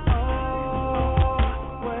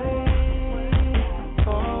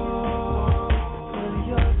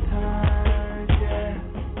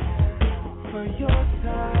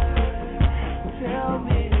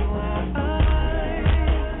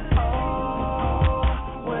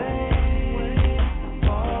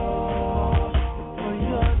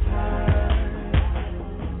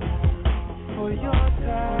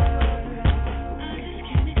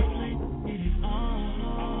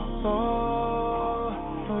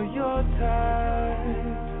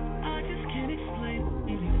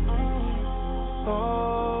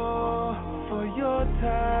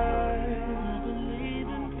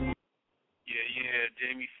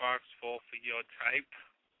Jamie Foxx, Fall for Your Type.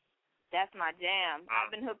 That's my jam. I've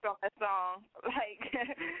been hooked on that song. Like,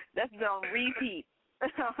 that's been on repeat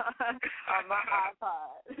on my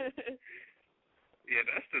iPod. Yeah,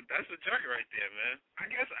 that's the joint right there, man. I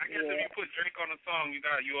guess if you put Drake on a song, you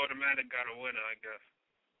automatic got a winner, I guess.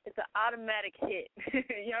 It's an automatic hit.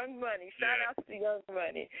 Young Money. Shout out to Young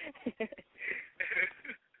Money.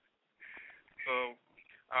 So,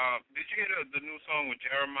 did you hear the new song with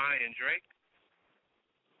Jeremiah and Drake?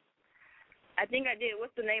 I think I did.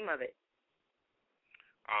 What's the name of it?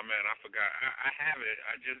 Oh, man, I forgot. I have it.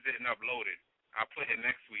 I just didn't upload it. I'll play it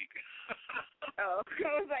next week. Oh,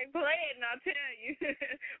 I was like, play it and I'll tell you.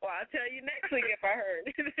 Well, I'll tell you next week if I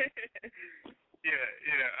heard. Yeah.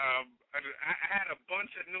 I had a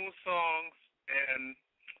bunch of new songs, and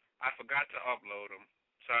I forgot to upload them.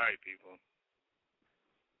 Sorry, people.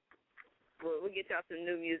 Well, we'll get y'all some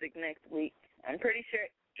new music next week. I'm pretty sure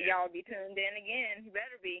y'all will be tuned in again. You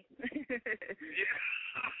better be. Yeah.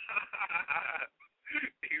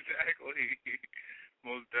 Exactly.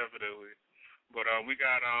 Most definitely. But we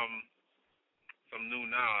got some new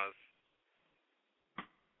Nas.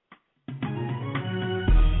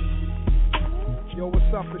 Yo,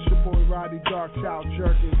 what's up? It's your boy Roddy Darkchild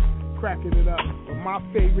Jerkin, cracking it up with my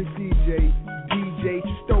favorite DJ, DJ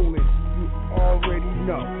Stolen. You already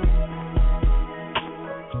know.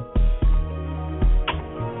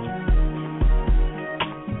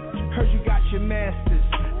 Heard you got your masters,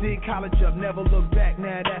 did college up, never look back,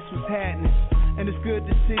 now that's what's happening. And it's good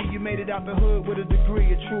to see you made it out the hood with a degree,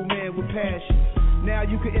 a true man with passion. Now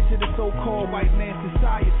you can enter the so-called white man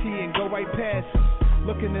society and go right past him.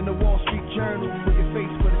 Looking in the Wall Street Journal for your face,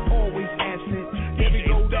 but it's always absent. There we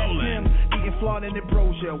go, that's him, eating flaunting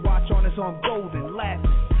ambrosia. Watch on his arm golden, laughing.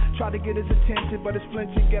 Tried to get his attention, but it's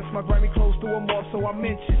flinching. Guess my Grammy close to him off, so I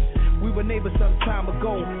mentioned. We were neighbors some time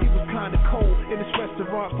ago. He was kinda cold in this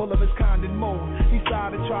restaurant full of his kind and mold. He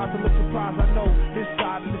sighed and tried to look surprised. I know this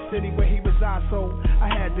side of the city where he resides, so I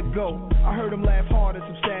had to go. I heard him laugh hard at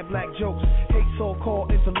some sad black jokes. Hate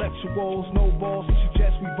so-called intellectuals, no balls, he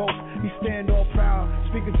suggests we vote. He stand all proud,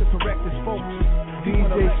 speaking to correct his folks.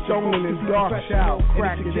 DJ Stolen and Dark Child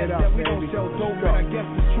cracking it up, we don't baby. sell dope, and I guess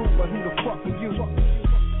the truth, but who the fuck are you?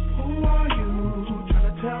 Who are you?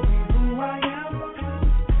 Trying to tell me who I am?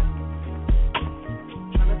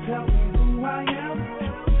 Trying to tell me who I am?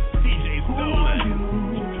 DJ Who are Stolen. you?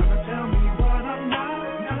 Trying to tell me what I'm not?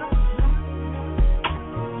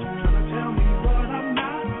 Trying to tell me what I'm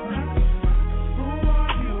not? Who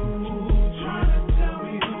are you? Trying to tell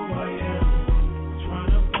me who I am?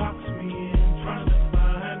 Trying to box me in, trying to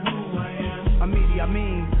find who I am.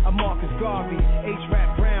 I'm Marcus Garvey,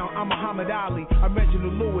 H-Rap Brown, I'm Muhammad Ali, I'm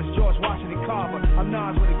Reginald Lewis, George Washington Carver, I'm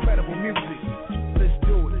Nas with incredible music. Let's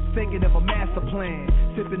do it. Thinking of a master plan,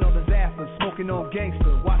 sipping on the Zaffa, smoking on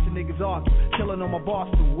gangster, watching niggas argue, chilling on my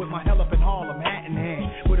bar stool with my hell up in Harlem, hat in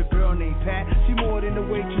hand, with a girl named Pat. She more than a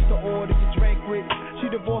waitress to order to drink with. She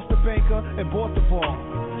divorced the banker and bought the bar.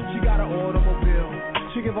 She got an automobile.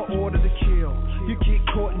 She give an order to kill. You get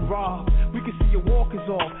caught and robbed. We can see your walk is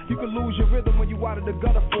off. You can lose your rhythm when you out of the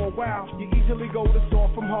gutter for a while. You easily go to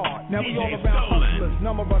soft from hard. Now we all around hustlers,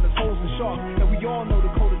 number runners, hoes and sharks, and we all know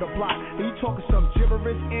the code of the block. And you talking some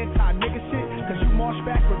gibberish, anti-nigga shit, cause you march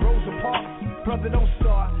back with Rosa Parks. Brother, don't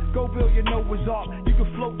start. Go build your nose off. You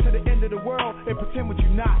can float to the end of the world and pretend what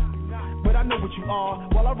you not. But I know what you are.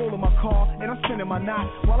 While I roll in my car and I'm spinning my knot,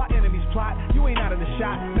 while our enemies plot, you ain't out of the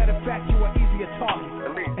shot. Matter of fact, you are easier target.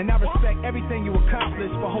 And I respect everything you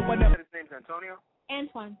accomplished, but hope I never. His name's Antonio?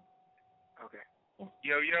 Antoine. Okay.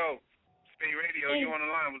 Yo, Spate Radio, you on the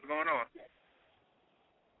line? What's going on?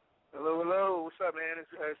 Hello. What's up, man? Is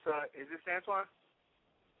this Antoine?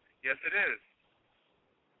 Yes, it is.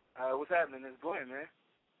 What's happening? It's Glenn, man.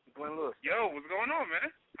 Glenn Lewis. Yo, what's going on,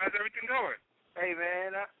 man? How's everything going? Hey,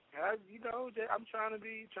 man. I'm trying to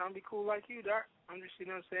be cool like you, Doc. I'm just, you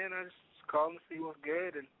know what I'm saying? I just calling to see what's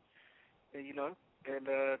good, and to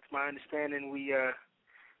my understanding, we,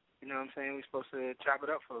 you know what I'm saying, we're supposed to chop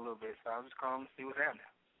it up for a little bit. So I was just calling to see what's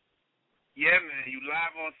happening. Yeah, man, you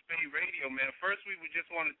live on Spate Radio, man. First, we would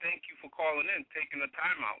just want to thank you for calling in, taking the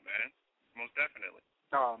time out, man. Most definitely.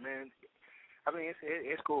 Oh, man. I mean,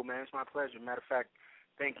 it's cool, man. It's my pleasure. Matter of fact,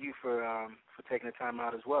 thank you for taking the time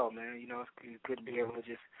out as well, man. You know, it's good to be able to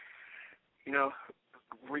just, you know,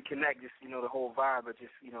 reconnect, just, you know, the whole vibe of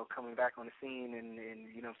just, you know, coming back on the scene and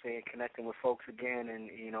you know what I'm saying, connecting with folks again,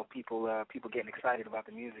 and, you know, people getting excited about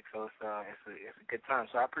the music. So it's a good time.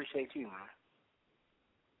 So I appreciate you, man.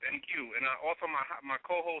 Thank you. And also my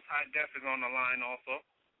co-host High Def is on the line also.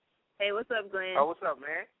 Hey, what's up, Glenn? Oh, what's up,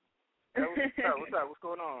 man? Hey, what's up? What's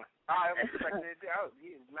going on? I was expecting it.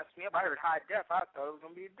 You messed me up. I heard High Def. I thought it was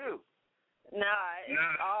gonna be a dude. Nah, it's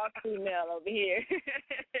all female over here.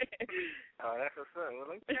 Oh, that's what's up.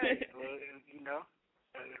 Well, okay. Well, you know,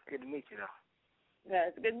 it's good to meet you, though.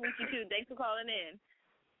 Yeah, it's good to meet you too. Thanks for calling in.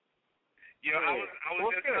 Yeah, I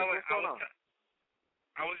was just telling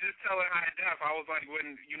High Def. I was like,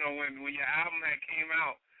 when your album had came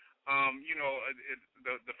out, you know,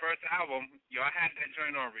 the first album, I had that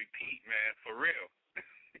joint on repeat, man, for real.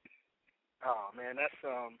 Oh man,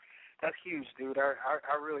 that's huge, dude.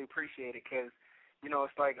 I really appreciate it, because, you know,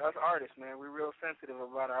 it's like us artists, man, we're real sensitive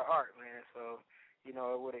about our art, man. So, you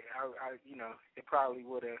know, it probably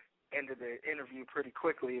would have ended the interview pretty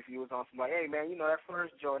quickly if you was on some like, hey man, you know, that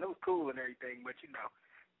first joint, it was cool and everything, but you know.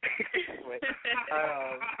 But,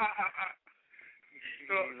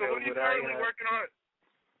 so what are you currently working on?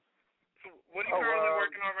 So what are you currently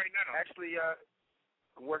working on right now? Actually,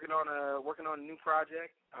 working on a new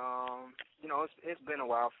project. You know, it's been a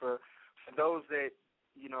while. For those that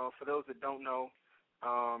don't know,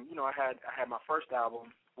 you know, I had my first album,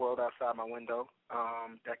 World Outside My Window,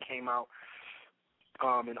 that came out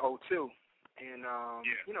in 2002, and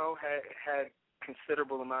you know, had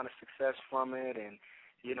considerable amount of success from it, and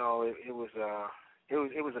you know, it was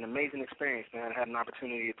an amazing experience, man. I had an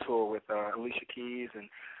opportunity to tour with Alicia Keys and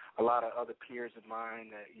a lot of other peers of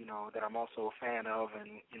mine that, you know, that I'm also a fan of,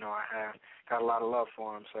 and, you know, I have got a lot of love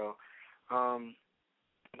for them. So,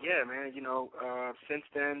 yeah, man, you know, since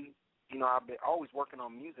then, you know, I've been always working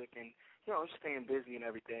on music and, you know, staying busy and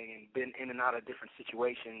everything, and been in and out of different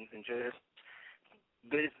situations, and just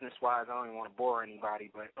business-wise, I don't even want to bore anybody,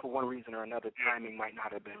 but for one reason or another, timing might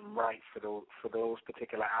not have been right for those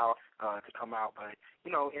particular out to come out. But,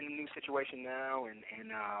 you know, in a new situation now, and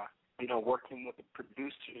you know, working with the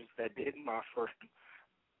producers that did my first,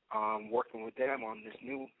 working with them on this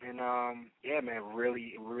new, and yeah, man,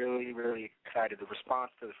 really, really, really excited. The response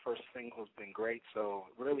to the first single has been great, so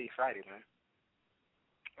really excited, man.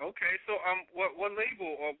 Okay, so what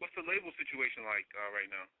label or what's the label situation like right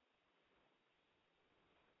now?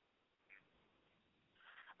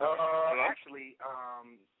 Hello? Actually,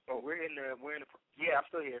 we're in the yeah, I'm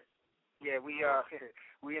still here. Yeah, we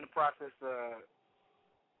in the process of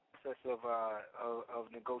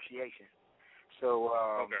negotiation. So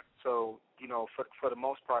Okay. so for the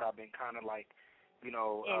most part, I've been kind of like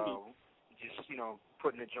just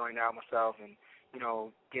putting the joint out myself and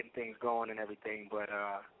getting things going and everything. But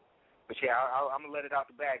yeah, I'm gonna let it out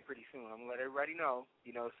the bag pretty soon. I'm gonna let everybody know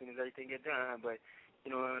as soon as everything get done. But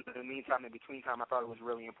in the meantime, in between time, I thought it was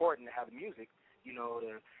really important to have the music,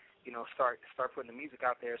 to start putting the music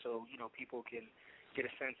out there so people can get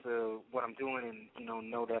a sense of what I'm doing and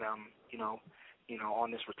know that I'm on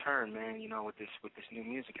this return, man, with this new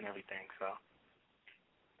music and everything. So.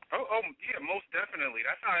 Oh yeah, most definitely.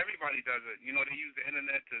 That's how everybody does it. They use the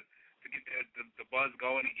internet to get the buzz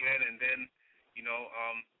going again, and then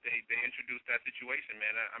they introduce that situation,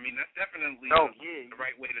 man. I mean, that's definitely the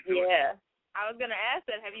right way to do it. Yeah. I was gonna ask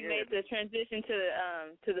that. Have you made the transition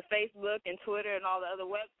to the Facebook and Twitter and all the other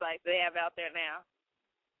websites they have out there now?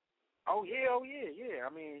 Oh yeah.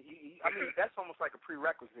 I mean, that's almost like a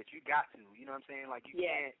prerequisite. You got to, you know what I'm saying? Like you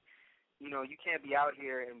can't, you can't be out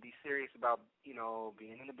here and be serious about,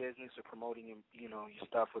 being in the business or promoting, your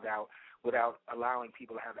stuff without allowing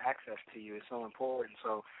people to have access to you. It's so important.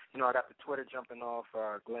 So, I got the Twitter jumping off,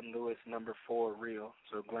 Glenn Lewis #4 Real.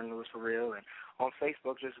 So Glenn Lewis for Real, and on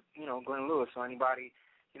Facebook just, Glenn Lewis. So anybody,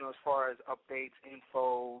 as far as updates,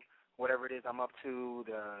 info, whatever it is I'm up to,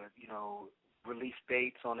 the, release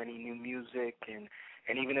dates on any new music, and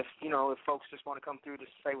even if if folks just want to come through to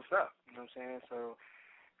say what's up, you know what I'm saying? So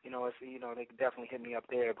it's they can definitely hit me up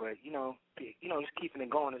there, but just keeping it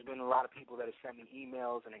going. There's been a lot of people that have sent me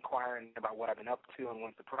emails and inquiring about what I've been up to and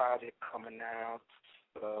when's the project coming out.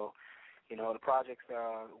 So the project's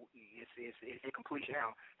it's completion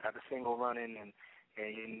now. Got the single running, and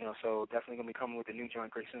so definitely gonna be coming with a new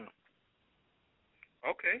joint pretty soon.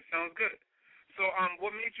 Okay, sounds good. So,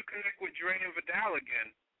 what made you connect with Dre and Vidal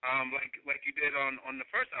again? Like you did on the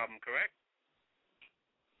first album, correct?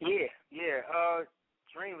 Yeah.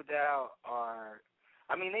 Dre and Vidal are,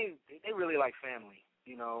 I mean, they really like family,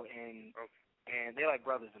 and they're like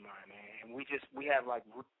brothers of mine, man. And we have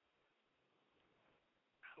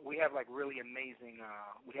really amazing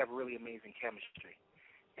chemistry,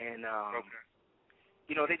 and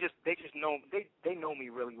they just know they know me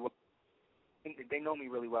really well. They know me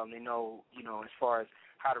really well, and they know, as far as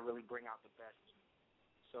how to really bring out the best.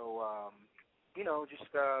 So, it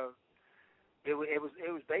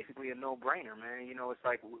was basically a no-brainer, man. It's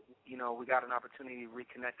like, we got an opportunity to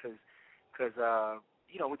reconnect because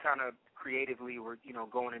we kind of creatively were,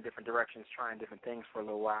 going in different directions, trying different things for a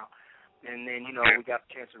little while. And then, we got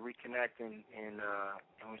the chance to reconnect, and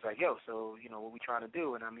we was like, yo, so, what we trying to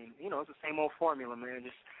do? And I mean, it's the same old formula, man,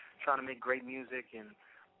 just trying to make great music and,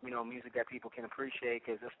 music that people can appreciate,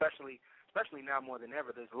 because especially now more than ever,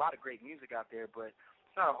 there's a lot of great music out there, but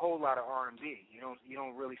it's not a whole lot of R&B. You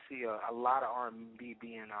don't really see a lot of R&B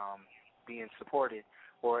being supported,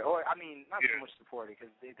 or I mean, not so much supported, because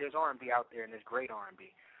there's R&B out there and there's great R&B,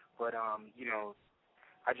 but I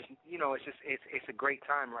just it's a great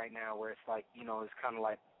time right now where it's like it's kind of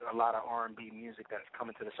like a lot of R&B music that's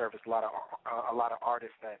coming to the surface, a lot of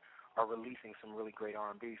artists that are releasing some really great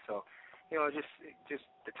R&B. So just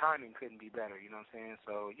the timing couldn't be better, you know what I'm saying?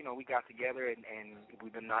 So, we got together and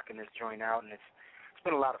we've been knocking this joint out, and it's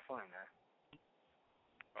been a lot of fun, man.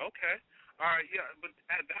 Okay. All right, yeah, but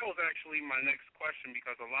that was actually my next question,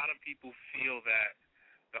 because a lot of people feel that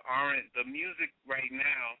the music right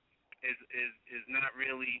now is not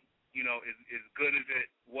really, as good as it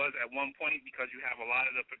was at one point, because you have a lot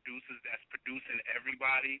of the producers that's producing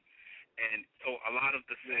everybody, and so a lot of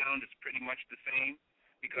the sound is pretty much the same.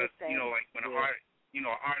 Because, like when an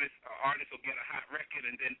artist will get a hot record,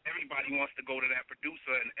 and then everybody wants to go to that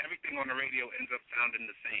producer, and everything on the radio ends up sounding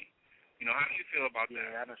the same. How do you feel about that?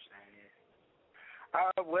 Yeah, I understand.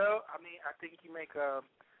 Yeah. Well, I mean, I think you make a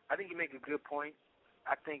good point.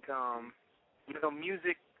 I think,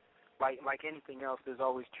 music, like anything else, there's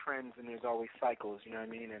always trends and there's always cycles. You know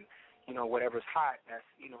what I mean? And whatever's hot, that's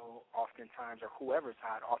oftentimes, or whoever's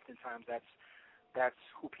hot, oftentimes that's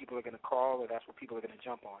who people are going to call, or that's what people are going to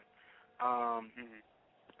jump on.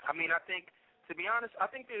 I mean, I think, to be honest,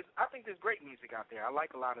 I think there's great music out there. I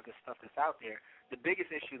like a lot of the stuff that's out there. The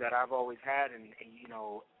biggest issue that I've always had, and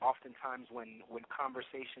oftentimes when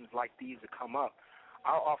conversations like these come up,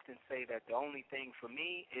 I'll often say that the only thing for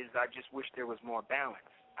me is I just wish there was more balance.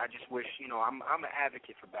 I just wish, I'm an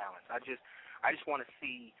advocate for balance. I just want to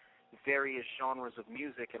see, various genres of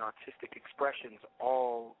music and artistic expressions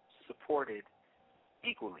all supported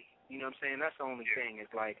equally. You know what I'm saying? That's the only thing. Is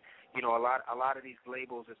like, you know, a lot of these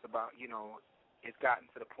labels, it's about, you know, it's gotten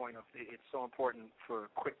to the point of it's so important for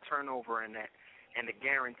quick turnover and the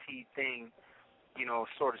guaranteed thing, you know,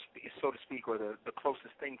 so to speak, or the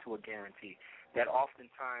closest thing to a guarantee, that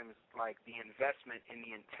oftentimes, like, the investment in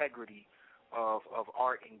the integrity of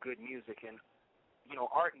art and good music, and, you know,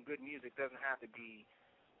 art and good music doesn't have to be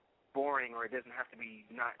boring, or it doesn't have to be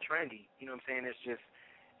not trendy. You know what I'm saying?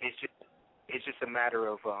 It's just a matter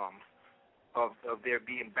of there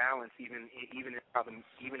being balance, even in how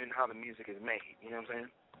the music is made. You know what I'm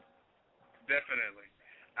saying? Definitely,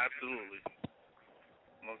 absolutely.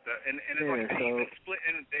 And it's like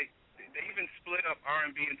they even split up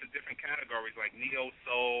R&B into different categories, like neo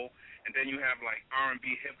soul, and then you have like R&B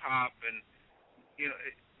hip hop, and you know.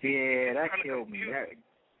 That killed me.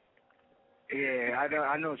 I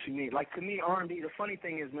know what you mean. Like, to me, R&B. The funny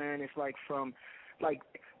thing is, man, it's like from like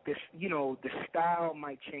this, you know, the style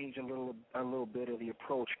might change a little bit of the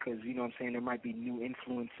approach, because, you know what I'm saying, there might be new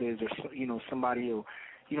influences, or, you know, somebody will,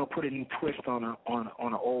 you know, put a new twist on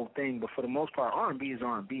an old thing. But for the most part, R&B is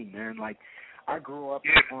R&B, man. Like, I grew up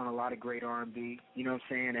on a lot of great R&B, you know what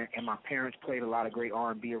I'm saying, and my parents played a lot of great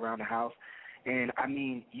R&B around the house. And I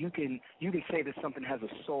mean, you can say that something has a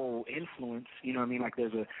soul influence, you know what I mean? Like,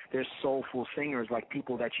 there's soulful singers, like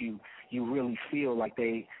people that you really feel like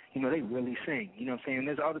they, you know, they really sing, you know what I'm saying?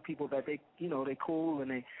 There's other people that they, you know, they cool,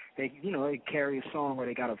 and they you know, they carry a song, or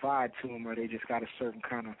they got a vibe to them, or they just got a certain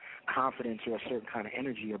kind of confidence or a certain kind of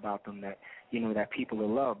energy about them that, you know, that people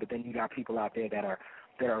will love. But then you got people out there that are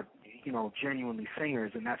you know, genuinely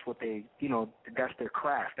singers, and that's what they, you know, that's their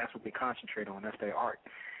craft, that's what they concentrate on, that's their art.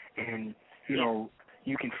 And you know,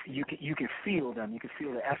 you can feel them. You can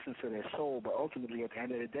feel the essence of their soul. But ultimately, at the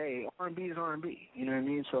end of the day, R&B is R&B. You know what I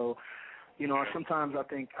mean? So, you know, sometimes I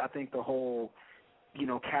think the whole, you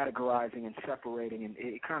know, categorizing and separating, and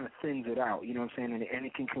it kind of thins it out. You know what I'm saying? And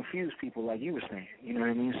it can confuse people, like you were saying. You know what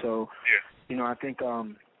I mean? So, you know, I think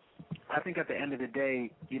at the end of the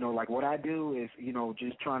day, you know, like, what I do is, you know,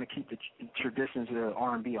 just trying to keep the traditions of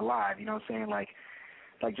R&B alive. You know what I'm saying? Like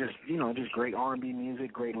just, you know, just great R&B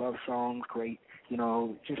music, great love songs, great, you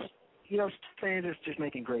know, just, you know, saying just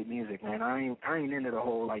making great music, man. I ain't into the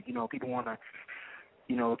whole, like, you know, people want to,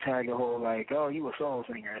 you know, tag the whole, like, oh, you a soul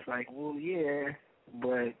singer. It's like, well, yeah,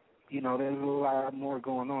 but, you know, there's a lot more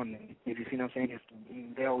going on. If you see what I'm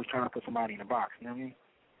saying, they're always trying to put somebody in a box, you know what I mean?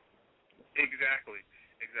 Exactly.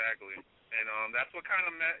 And that's what kind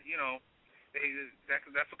of, you know,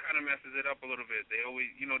 that's what kind of messes it up a little bit. They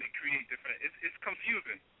always, you know, they create different. It's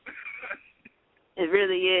confusing. It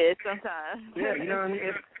really is sometimes. Yeah, you know what I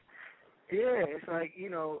mean. It's like,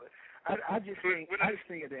 you know, I just think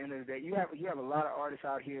at the end of the day, you have a lot of artists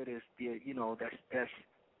out here that's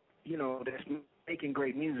making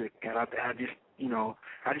great music, and I just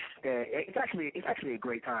it's actually a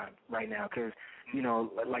great time right now, because, you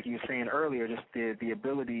know, like you were saying earlier, just the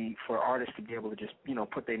ability for artists to be able to just, you know,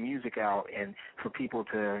 put their music out, and for people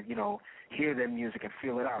to, you know, hear their music and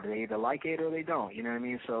feel it out. They either like it or they don't. You know what I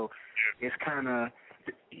mean? So it's kind of,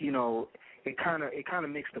 you know, it kind of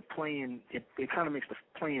makes the playing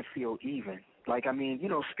field even. Like, I mean, you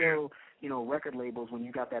know, still, you know, record labels, when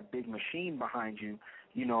you got that big machine behind you,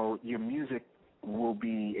 you know, your music will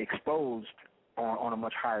be exposed on a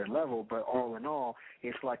much higher level. But all in all,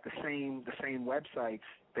 it's like the same websites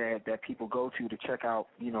that people go to check out,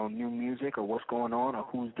 you know, new music or what's going on or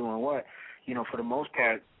who's doing what. You know, for the most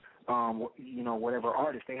part, you know, whatever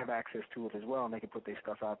artist, they have access to it as well, and they can put their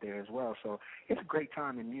stuff out there as well. So it's a great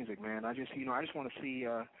time in music, man. I just want to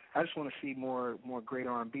see more great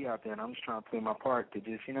R&B out there, and I'm just trying to play my part to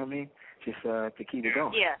just, you know what I mean, just to keep it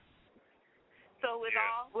going. Yeah. So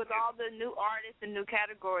with all the new artists and new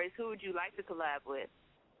categories, who would you like to collab with?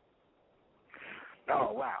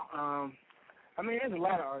 Oh, wow. I mean, there's a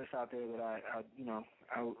lot of artists out there that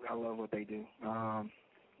I love what they do.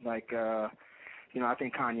 You know, I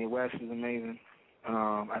think Kanye West is amazing.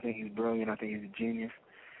 I think he's brilliant. I think he's a genius.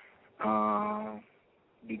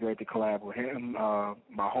 Be great to collab with him. My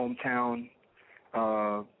hometown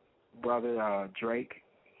brother, Drake.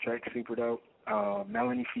 Drake's super dope.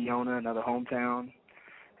 Melanie Fiona, another hometown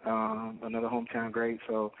great.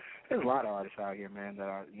 So there's a lot of artists out here, man, that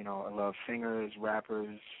I love, singers,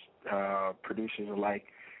 rappers, producers alike,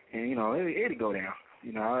 and you know, it'll go down.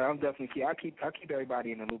 You know, I keep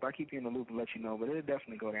everybody in the loop. I keep you in the loop and let you know, but it'll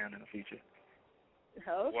definitely go down in the future. Okay.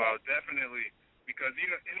 Well, definitely, because you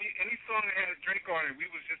know, any song that has Drake on it, we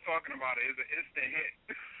was just talking about it, is an instant hit.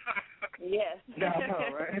 Yes. Yeah, I know,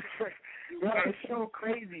 right? Well, it's so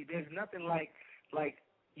crazy. There's nothing like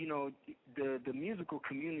the musical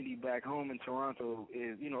community back home in Toronto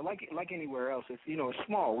is, like anywhere else, it's, it's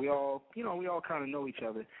small. We all kind of know each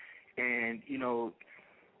other, and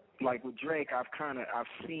like with Drake, I've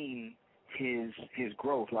seen his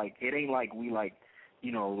growth. Like, it ain't like we like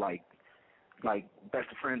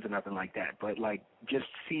best of friends or nothing like that, but like just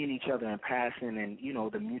seeing each other in passing, and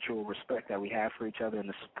the mutual respect that we have for each other and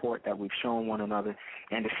the support that we've shown one another,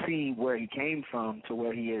 and to see where he came from to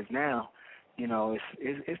where he is now,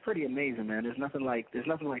 it's pretty amazing, man. There's nothing like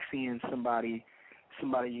seeing somebody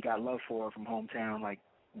you got love for from hometown like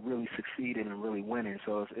really succeeding and really winning.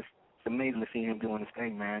 So it's amazing to see him doing his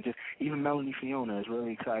thing, man. Just even Melanie Fiona is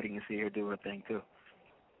really exciting to see her do her thing too.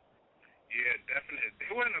 Yeah, definitely.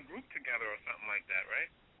 They were in a group together or something like that,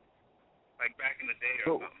 right? Like back in the day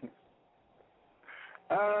or something.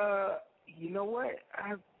 You know what?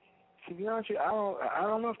 To be honest with you, I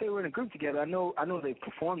don't know if they were in a group together. I know they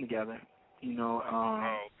performed together.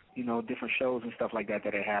 Different shows and stuff like that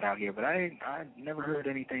they had out here. But I never heard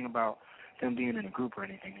anything about them being in a group or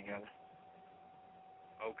anything together.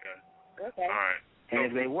 Okay. Okay. All right. And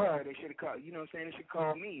if they were, they should have called. You know what I'm saying? They should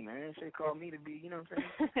call me, man. They should have called me to be. You know what I'm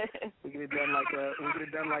saying? We could have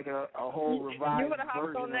done like a whole revised you would have hopped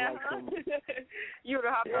version on that, of like some. You would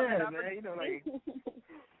have hopped on that. Yeah, man. Like.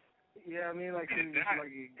 Yeah, I mean, like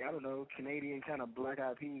I don't know, Canadian kind of Black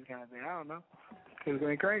Eyed Peas kind of thing. I don't know. It was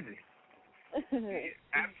going crazy. Yeah,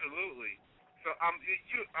 absolutely. So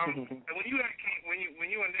when you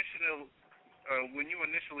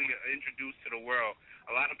initially introduced to the world,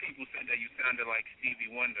 a lot of people said that you sounded like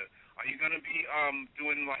Stevie Wonder. Are you gonna be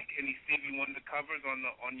doing like any Stevie Wonder covers on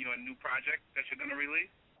your new project that you're gonna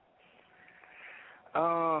release?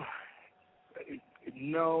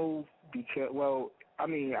 No, because I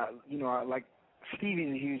mean, I like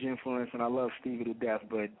Stevie's a huge influence, and I love Stevie to death.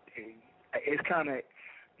 But it's kind of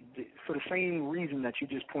for the same reason that you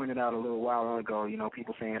just pointed out a little while ago.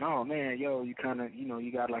 People saying, "Oh man, yo, you kind of,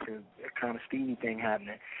 you got like a kind of Stevie thing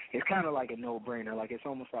happening." It's kind of like a no-brainer. Like it's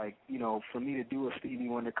almost like, for me to do a Stevie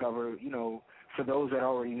Wonder cover, for those that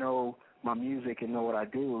already know my music and know what I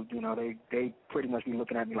do, they pretty much be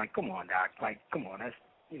looking at me like, "Come on, Doc, like, come on, that's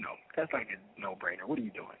like a no-brainer. What are you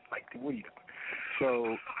doing? Like, what are you doing?"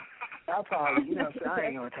 So I'll probably, I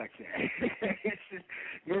ain't gonna touch that. It's just,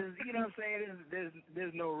 I'm saying?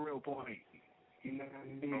 There's no real point. You know what I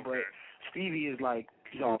mean? Okay. But Stevie is like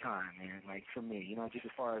he's all time, man. Like for me, just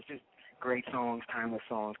as far as just great songs, timeless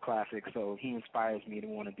songs, classics. So he inspires me to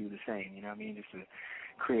want to do the same. You know what I mean? Just to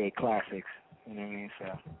create classics. You know what I mean?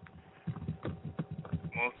 So.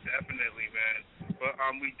 Most definitely, man. But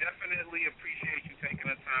we definitely appreciate you taking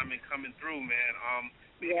the time and coming through, man.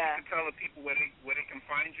 Maybe you can tell the people where they can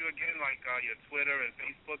find you again, like your Twitter and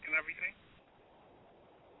Facebook and everything.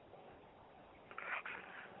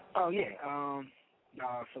 Oh yeah.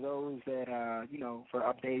 For those that for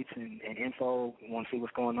updates and info, want to see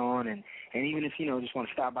what's going on, and even if just want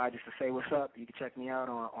to stop by just to say what's up, you can check me out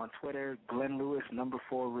on Twitter, Glenn Lewis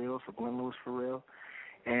 #4Real, so Glenn Lewis for real.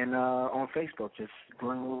 And on Facebook, just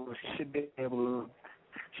Glenn Lewis. Should be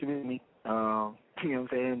me. You know what I'm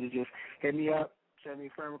saying? Just hit me up, send me a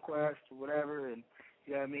friend request or whatever, and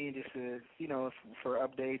you know what I mean? Just for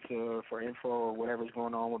updates or for info or whatever's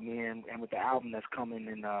going on with me and with the album that's coming,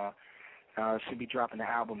 and should be dropping the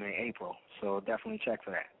album in April. So definitely check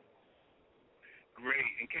for that. Great.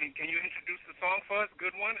 And can you introduce the song for us?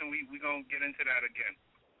 Good one, and we gonna get into that again.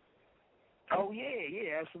 Oh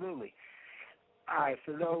yeah, absolutely. All right,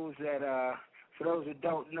 for those that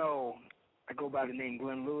don't know, I go by the name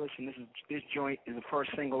Glenn Lewis, and this joint is the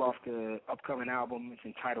first single off the upcoming album. It's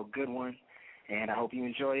entitled Good One, and I hope you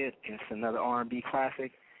enjoy it. It's another R&B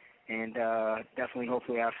classic, and definitely,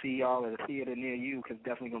 hopefully, I'll see y'all at a theater near you, because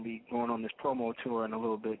definitely going to be going on this promo tour in a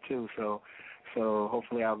little bit, too. So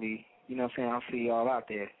hopefully I'll be, I'll see y'all out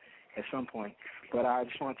there at some point. But I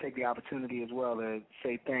just want to take the opportunity as well to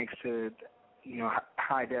say thanks to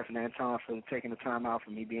High Def and Anton for taking the time out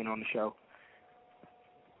for me being on the show.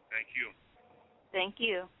 Thank you. Thank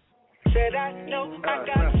you. Said I know I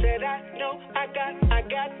got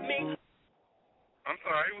me. I'm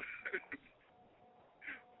sorry.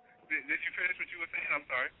 Did you finish what you were saying? I'm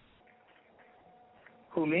sorry.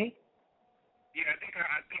 Who, me? Yeah, I think I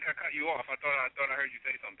cut you off. I thought I heard you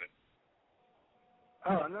say something.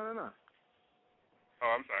 Oh, no.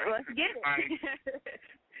 Oh, I'm sorry. Let's get it. All right.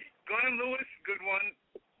 Glenn Lewis, good one.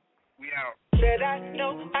 We out. Said I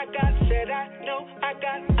know I got me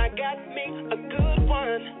a good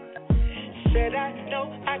one. Said I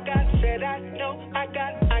know I got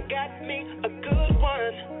me a good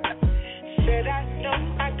one. Said I know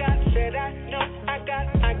I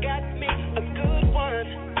got me a good one.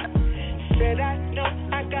 Said I know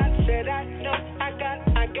I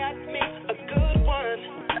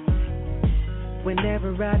Whenever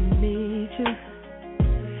I need you,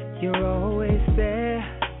 you're always there.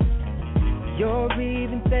 You're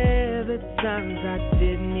even there the times I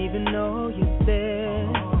didn't even know you're there.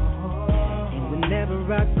 And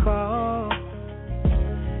whenever I call,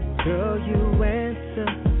 girl, you answer.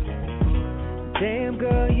 Damn,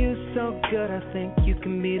 girl, you so good. I think you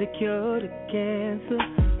can be the cure to cancer.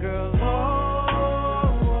 Girl,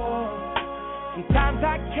 sometimes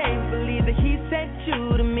I can't believe that he sent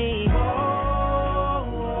you to me.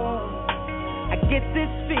 I get this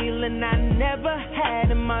feeling I never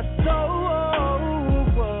had in my soul.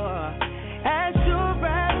 As sure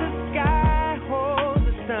as the sky holds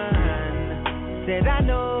the sun, said I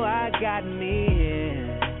know I got me.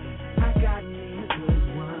 I got me a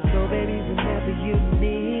good one. So baby, whenever you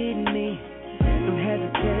need me, don't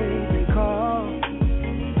hesitate to call.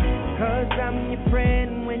 'Cause I'm your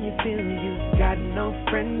friend when you feel you've got no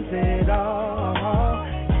friends at all.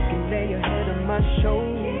 You can lay your head on my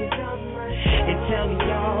shoulder and tell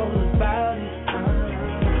me all about it.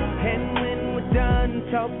 And when we're done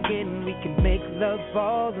talking, we can make love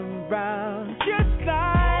all around. Just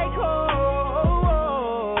like,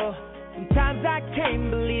 sometimes I can't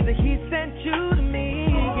believe that he sent you to me,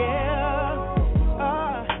 yeah.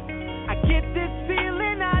 I get this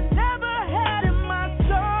feeling I never had in my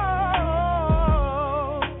soul.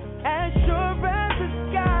 As sure as the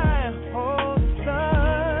sky holds the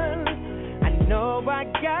sun, I know I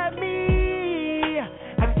got me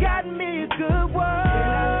a good one.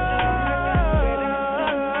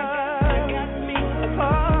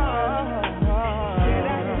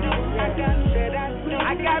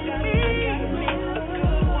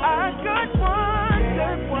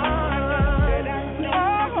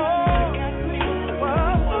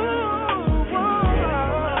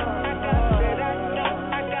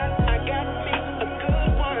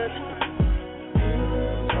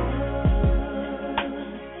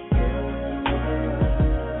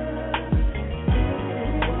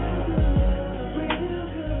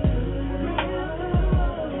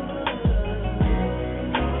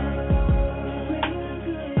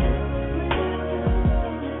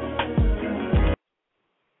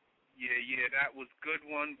 That was Good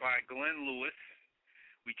One by Glenn Lewis.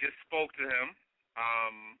 We just spoke to him.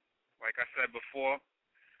 Like I said before,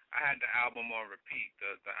 I had the album on repeat.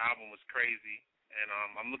 The album was crazy, and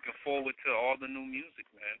I'm looking forward to all the new music,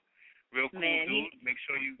 man. Real cool dude. Make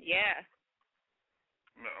sure you... Yeah.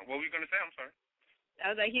 What were you going to say? I'm sorry. I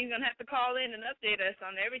was like, he's going to have to call in and update us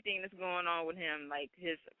on everything that's going on with him, like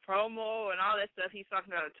his promo and all that stuff. He's talking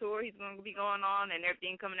about a tour he's going to be going on and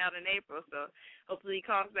everything coming out in April. So hopefully he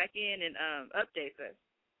calls back in and updates us.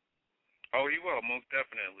 Oh, he will, most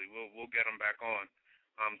definitely. We'll get him back on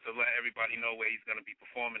to let everybody know where he's going to be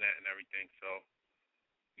performing at and everything. So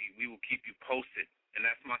we will keep you posted. And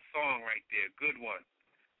that's my song right there, Good One.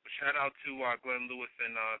 But shout out to Glenn Lewis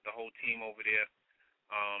and the whole team over there.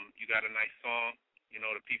 You got a nice song. You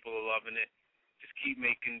know, the people are loving it. Just keep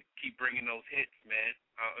bringing those hits, man.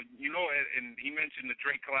 And he mentioned the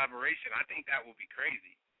Drake collaboration. I think that would be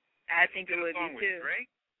crazy. I think it would be, too. Drake?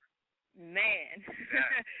 Man.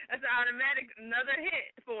 Yeah. That's an automatic another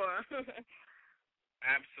hit for him.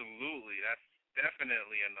 Absolutely. That's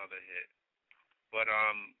definitely another hit. But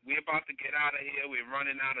we're about to get out of here. We're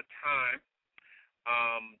running out of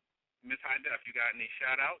time. Miss High Def, you got any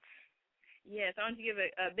shout-outs? Yes, I want to give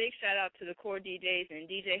a big shout-out to the core DJs and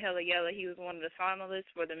DJ Hella Yella. He was one of the finalists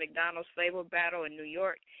for the McDonald's Flavor Battle in New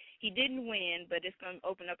York. He didn't win, but it's going to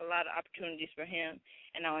open up a lot of opportunities for him.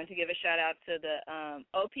 And I want to give a shout-out to the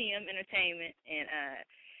OPM Entertainment and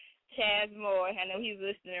Chaz Moore. I know he's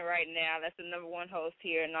listening right now. That's the #1 host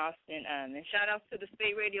here in Austin. And shout-outs to the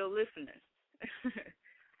Spate Radio listeners.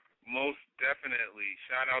 Most definitely.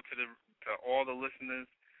 Shout-out to all the listeners.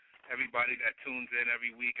 Everybody that tunes in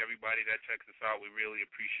every week, everybody that checks us out, we really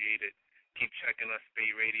appreciate it. Keep checking us,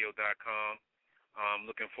 spateradio.com.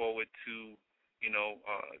 Looking forward to,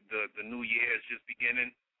 the new year is just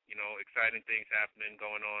beginning. Exciting things happening,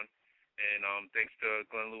 going on. And thanks to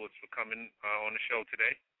Glenn Lewis for coming on the show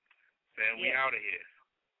today. And we out of here.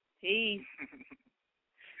 Peace.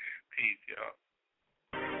 Peace, y'all.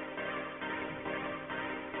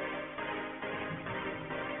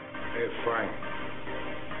 Hey, Frank.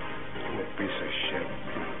 You a piece of shit.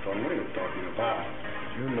 Don't know what you're talking about.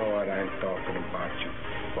 You know what I'm talking about, you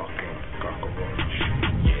fucking cockroach.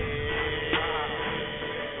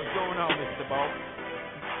 What's going on, Mr. Bo?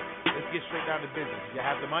 Let's get straight down to business. You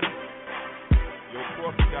have the money? Yo, of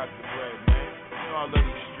course we got the bread.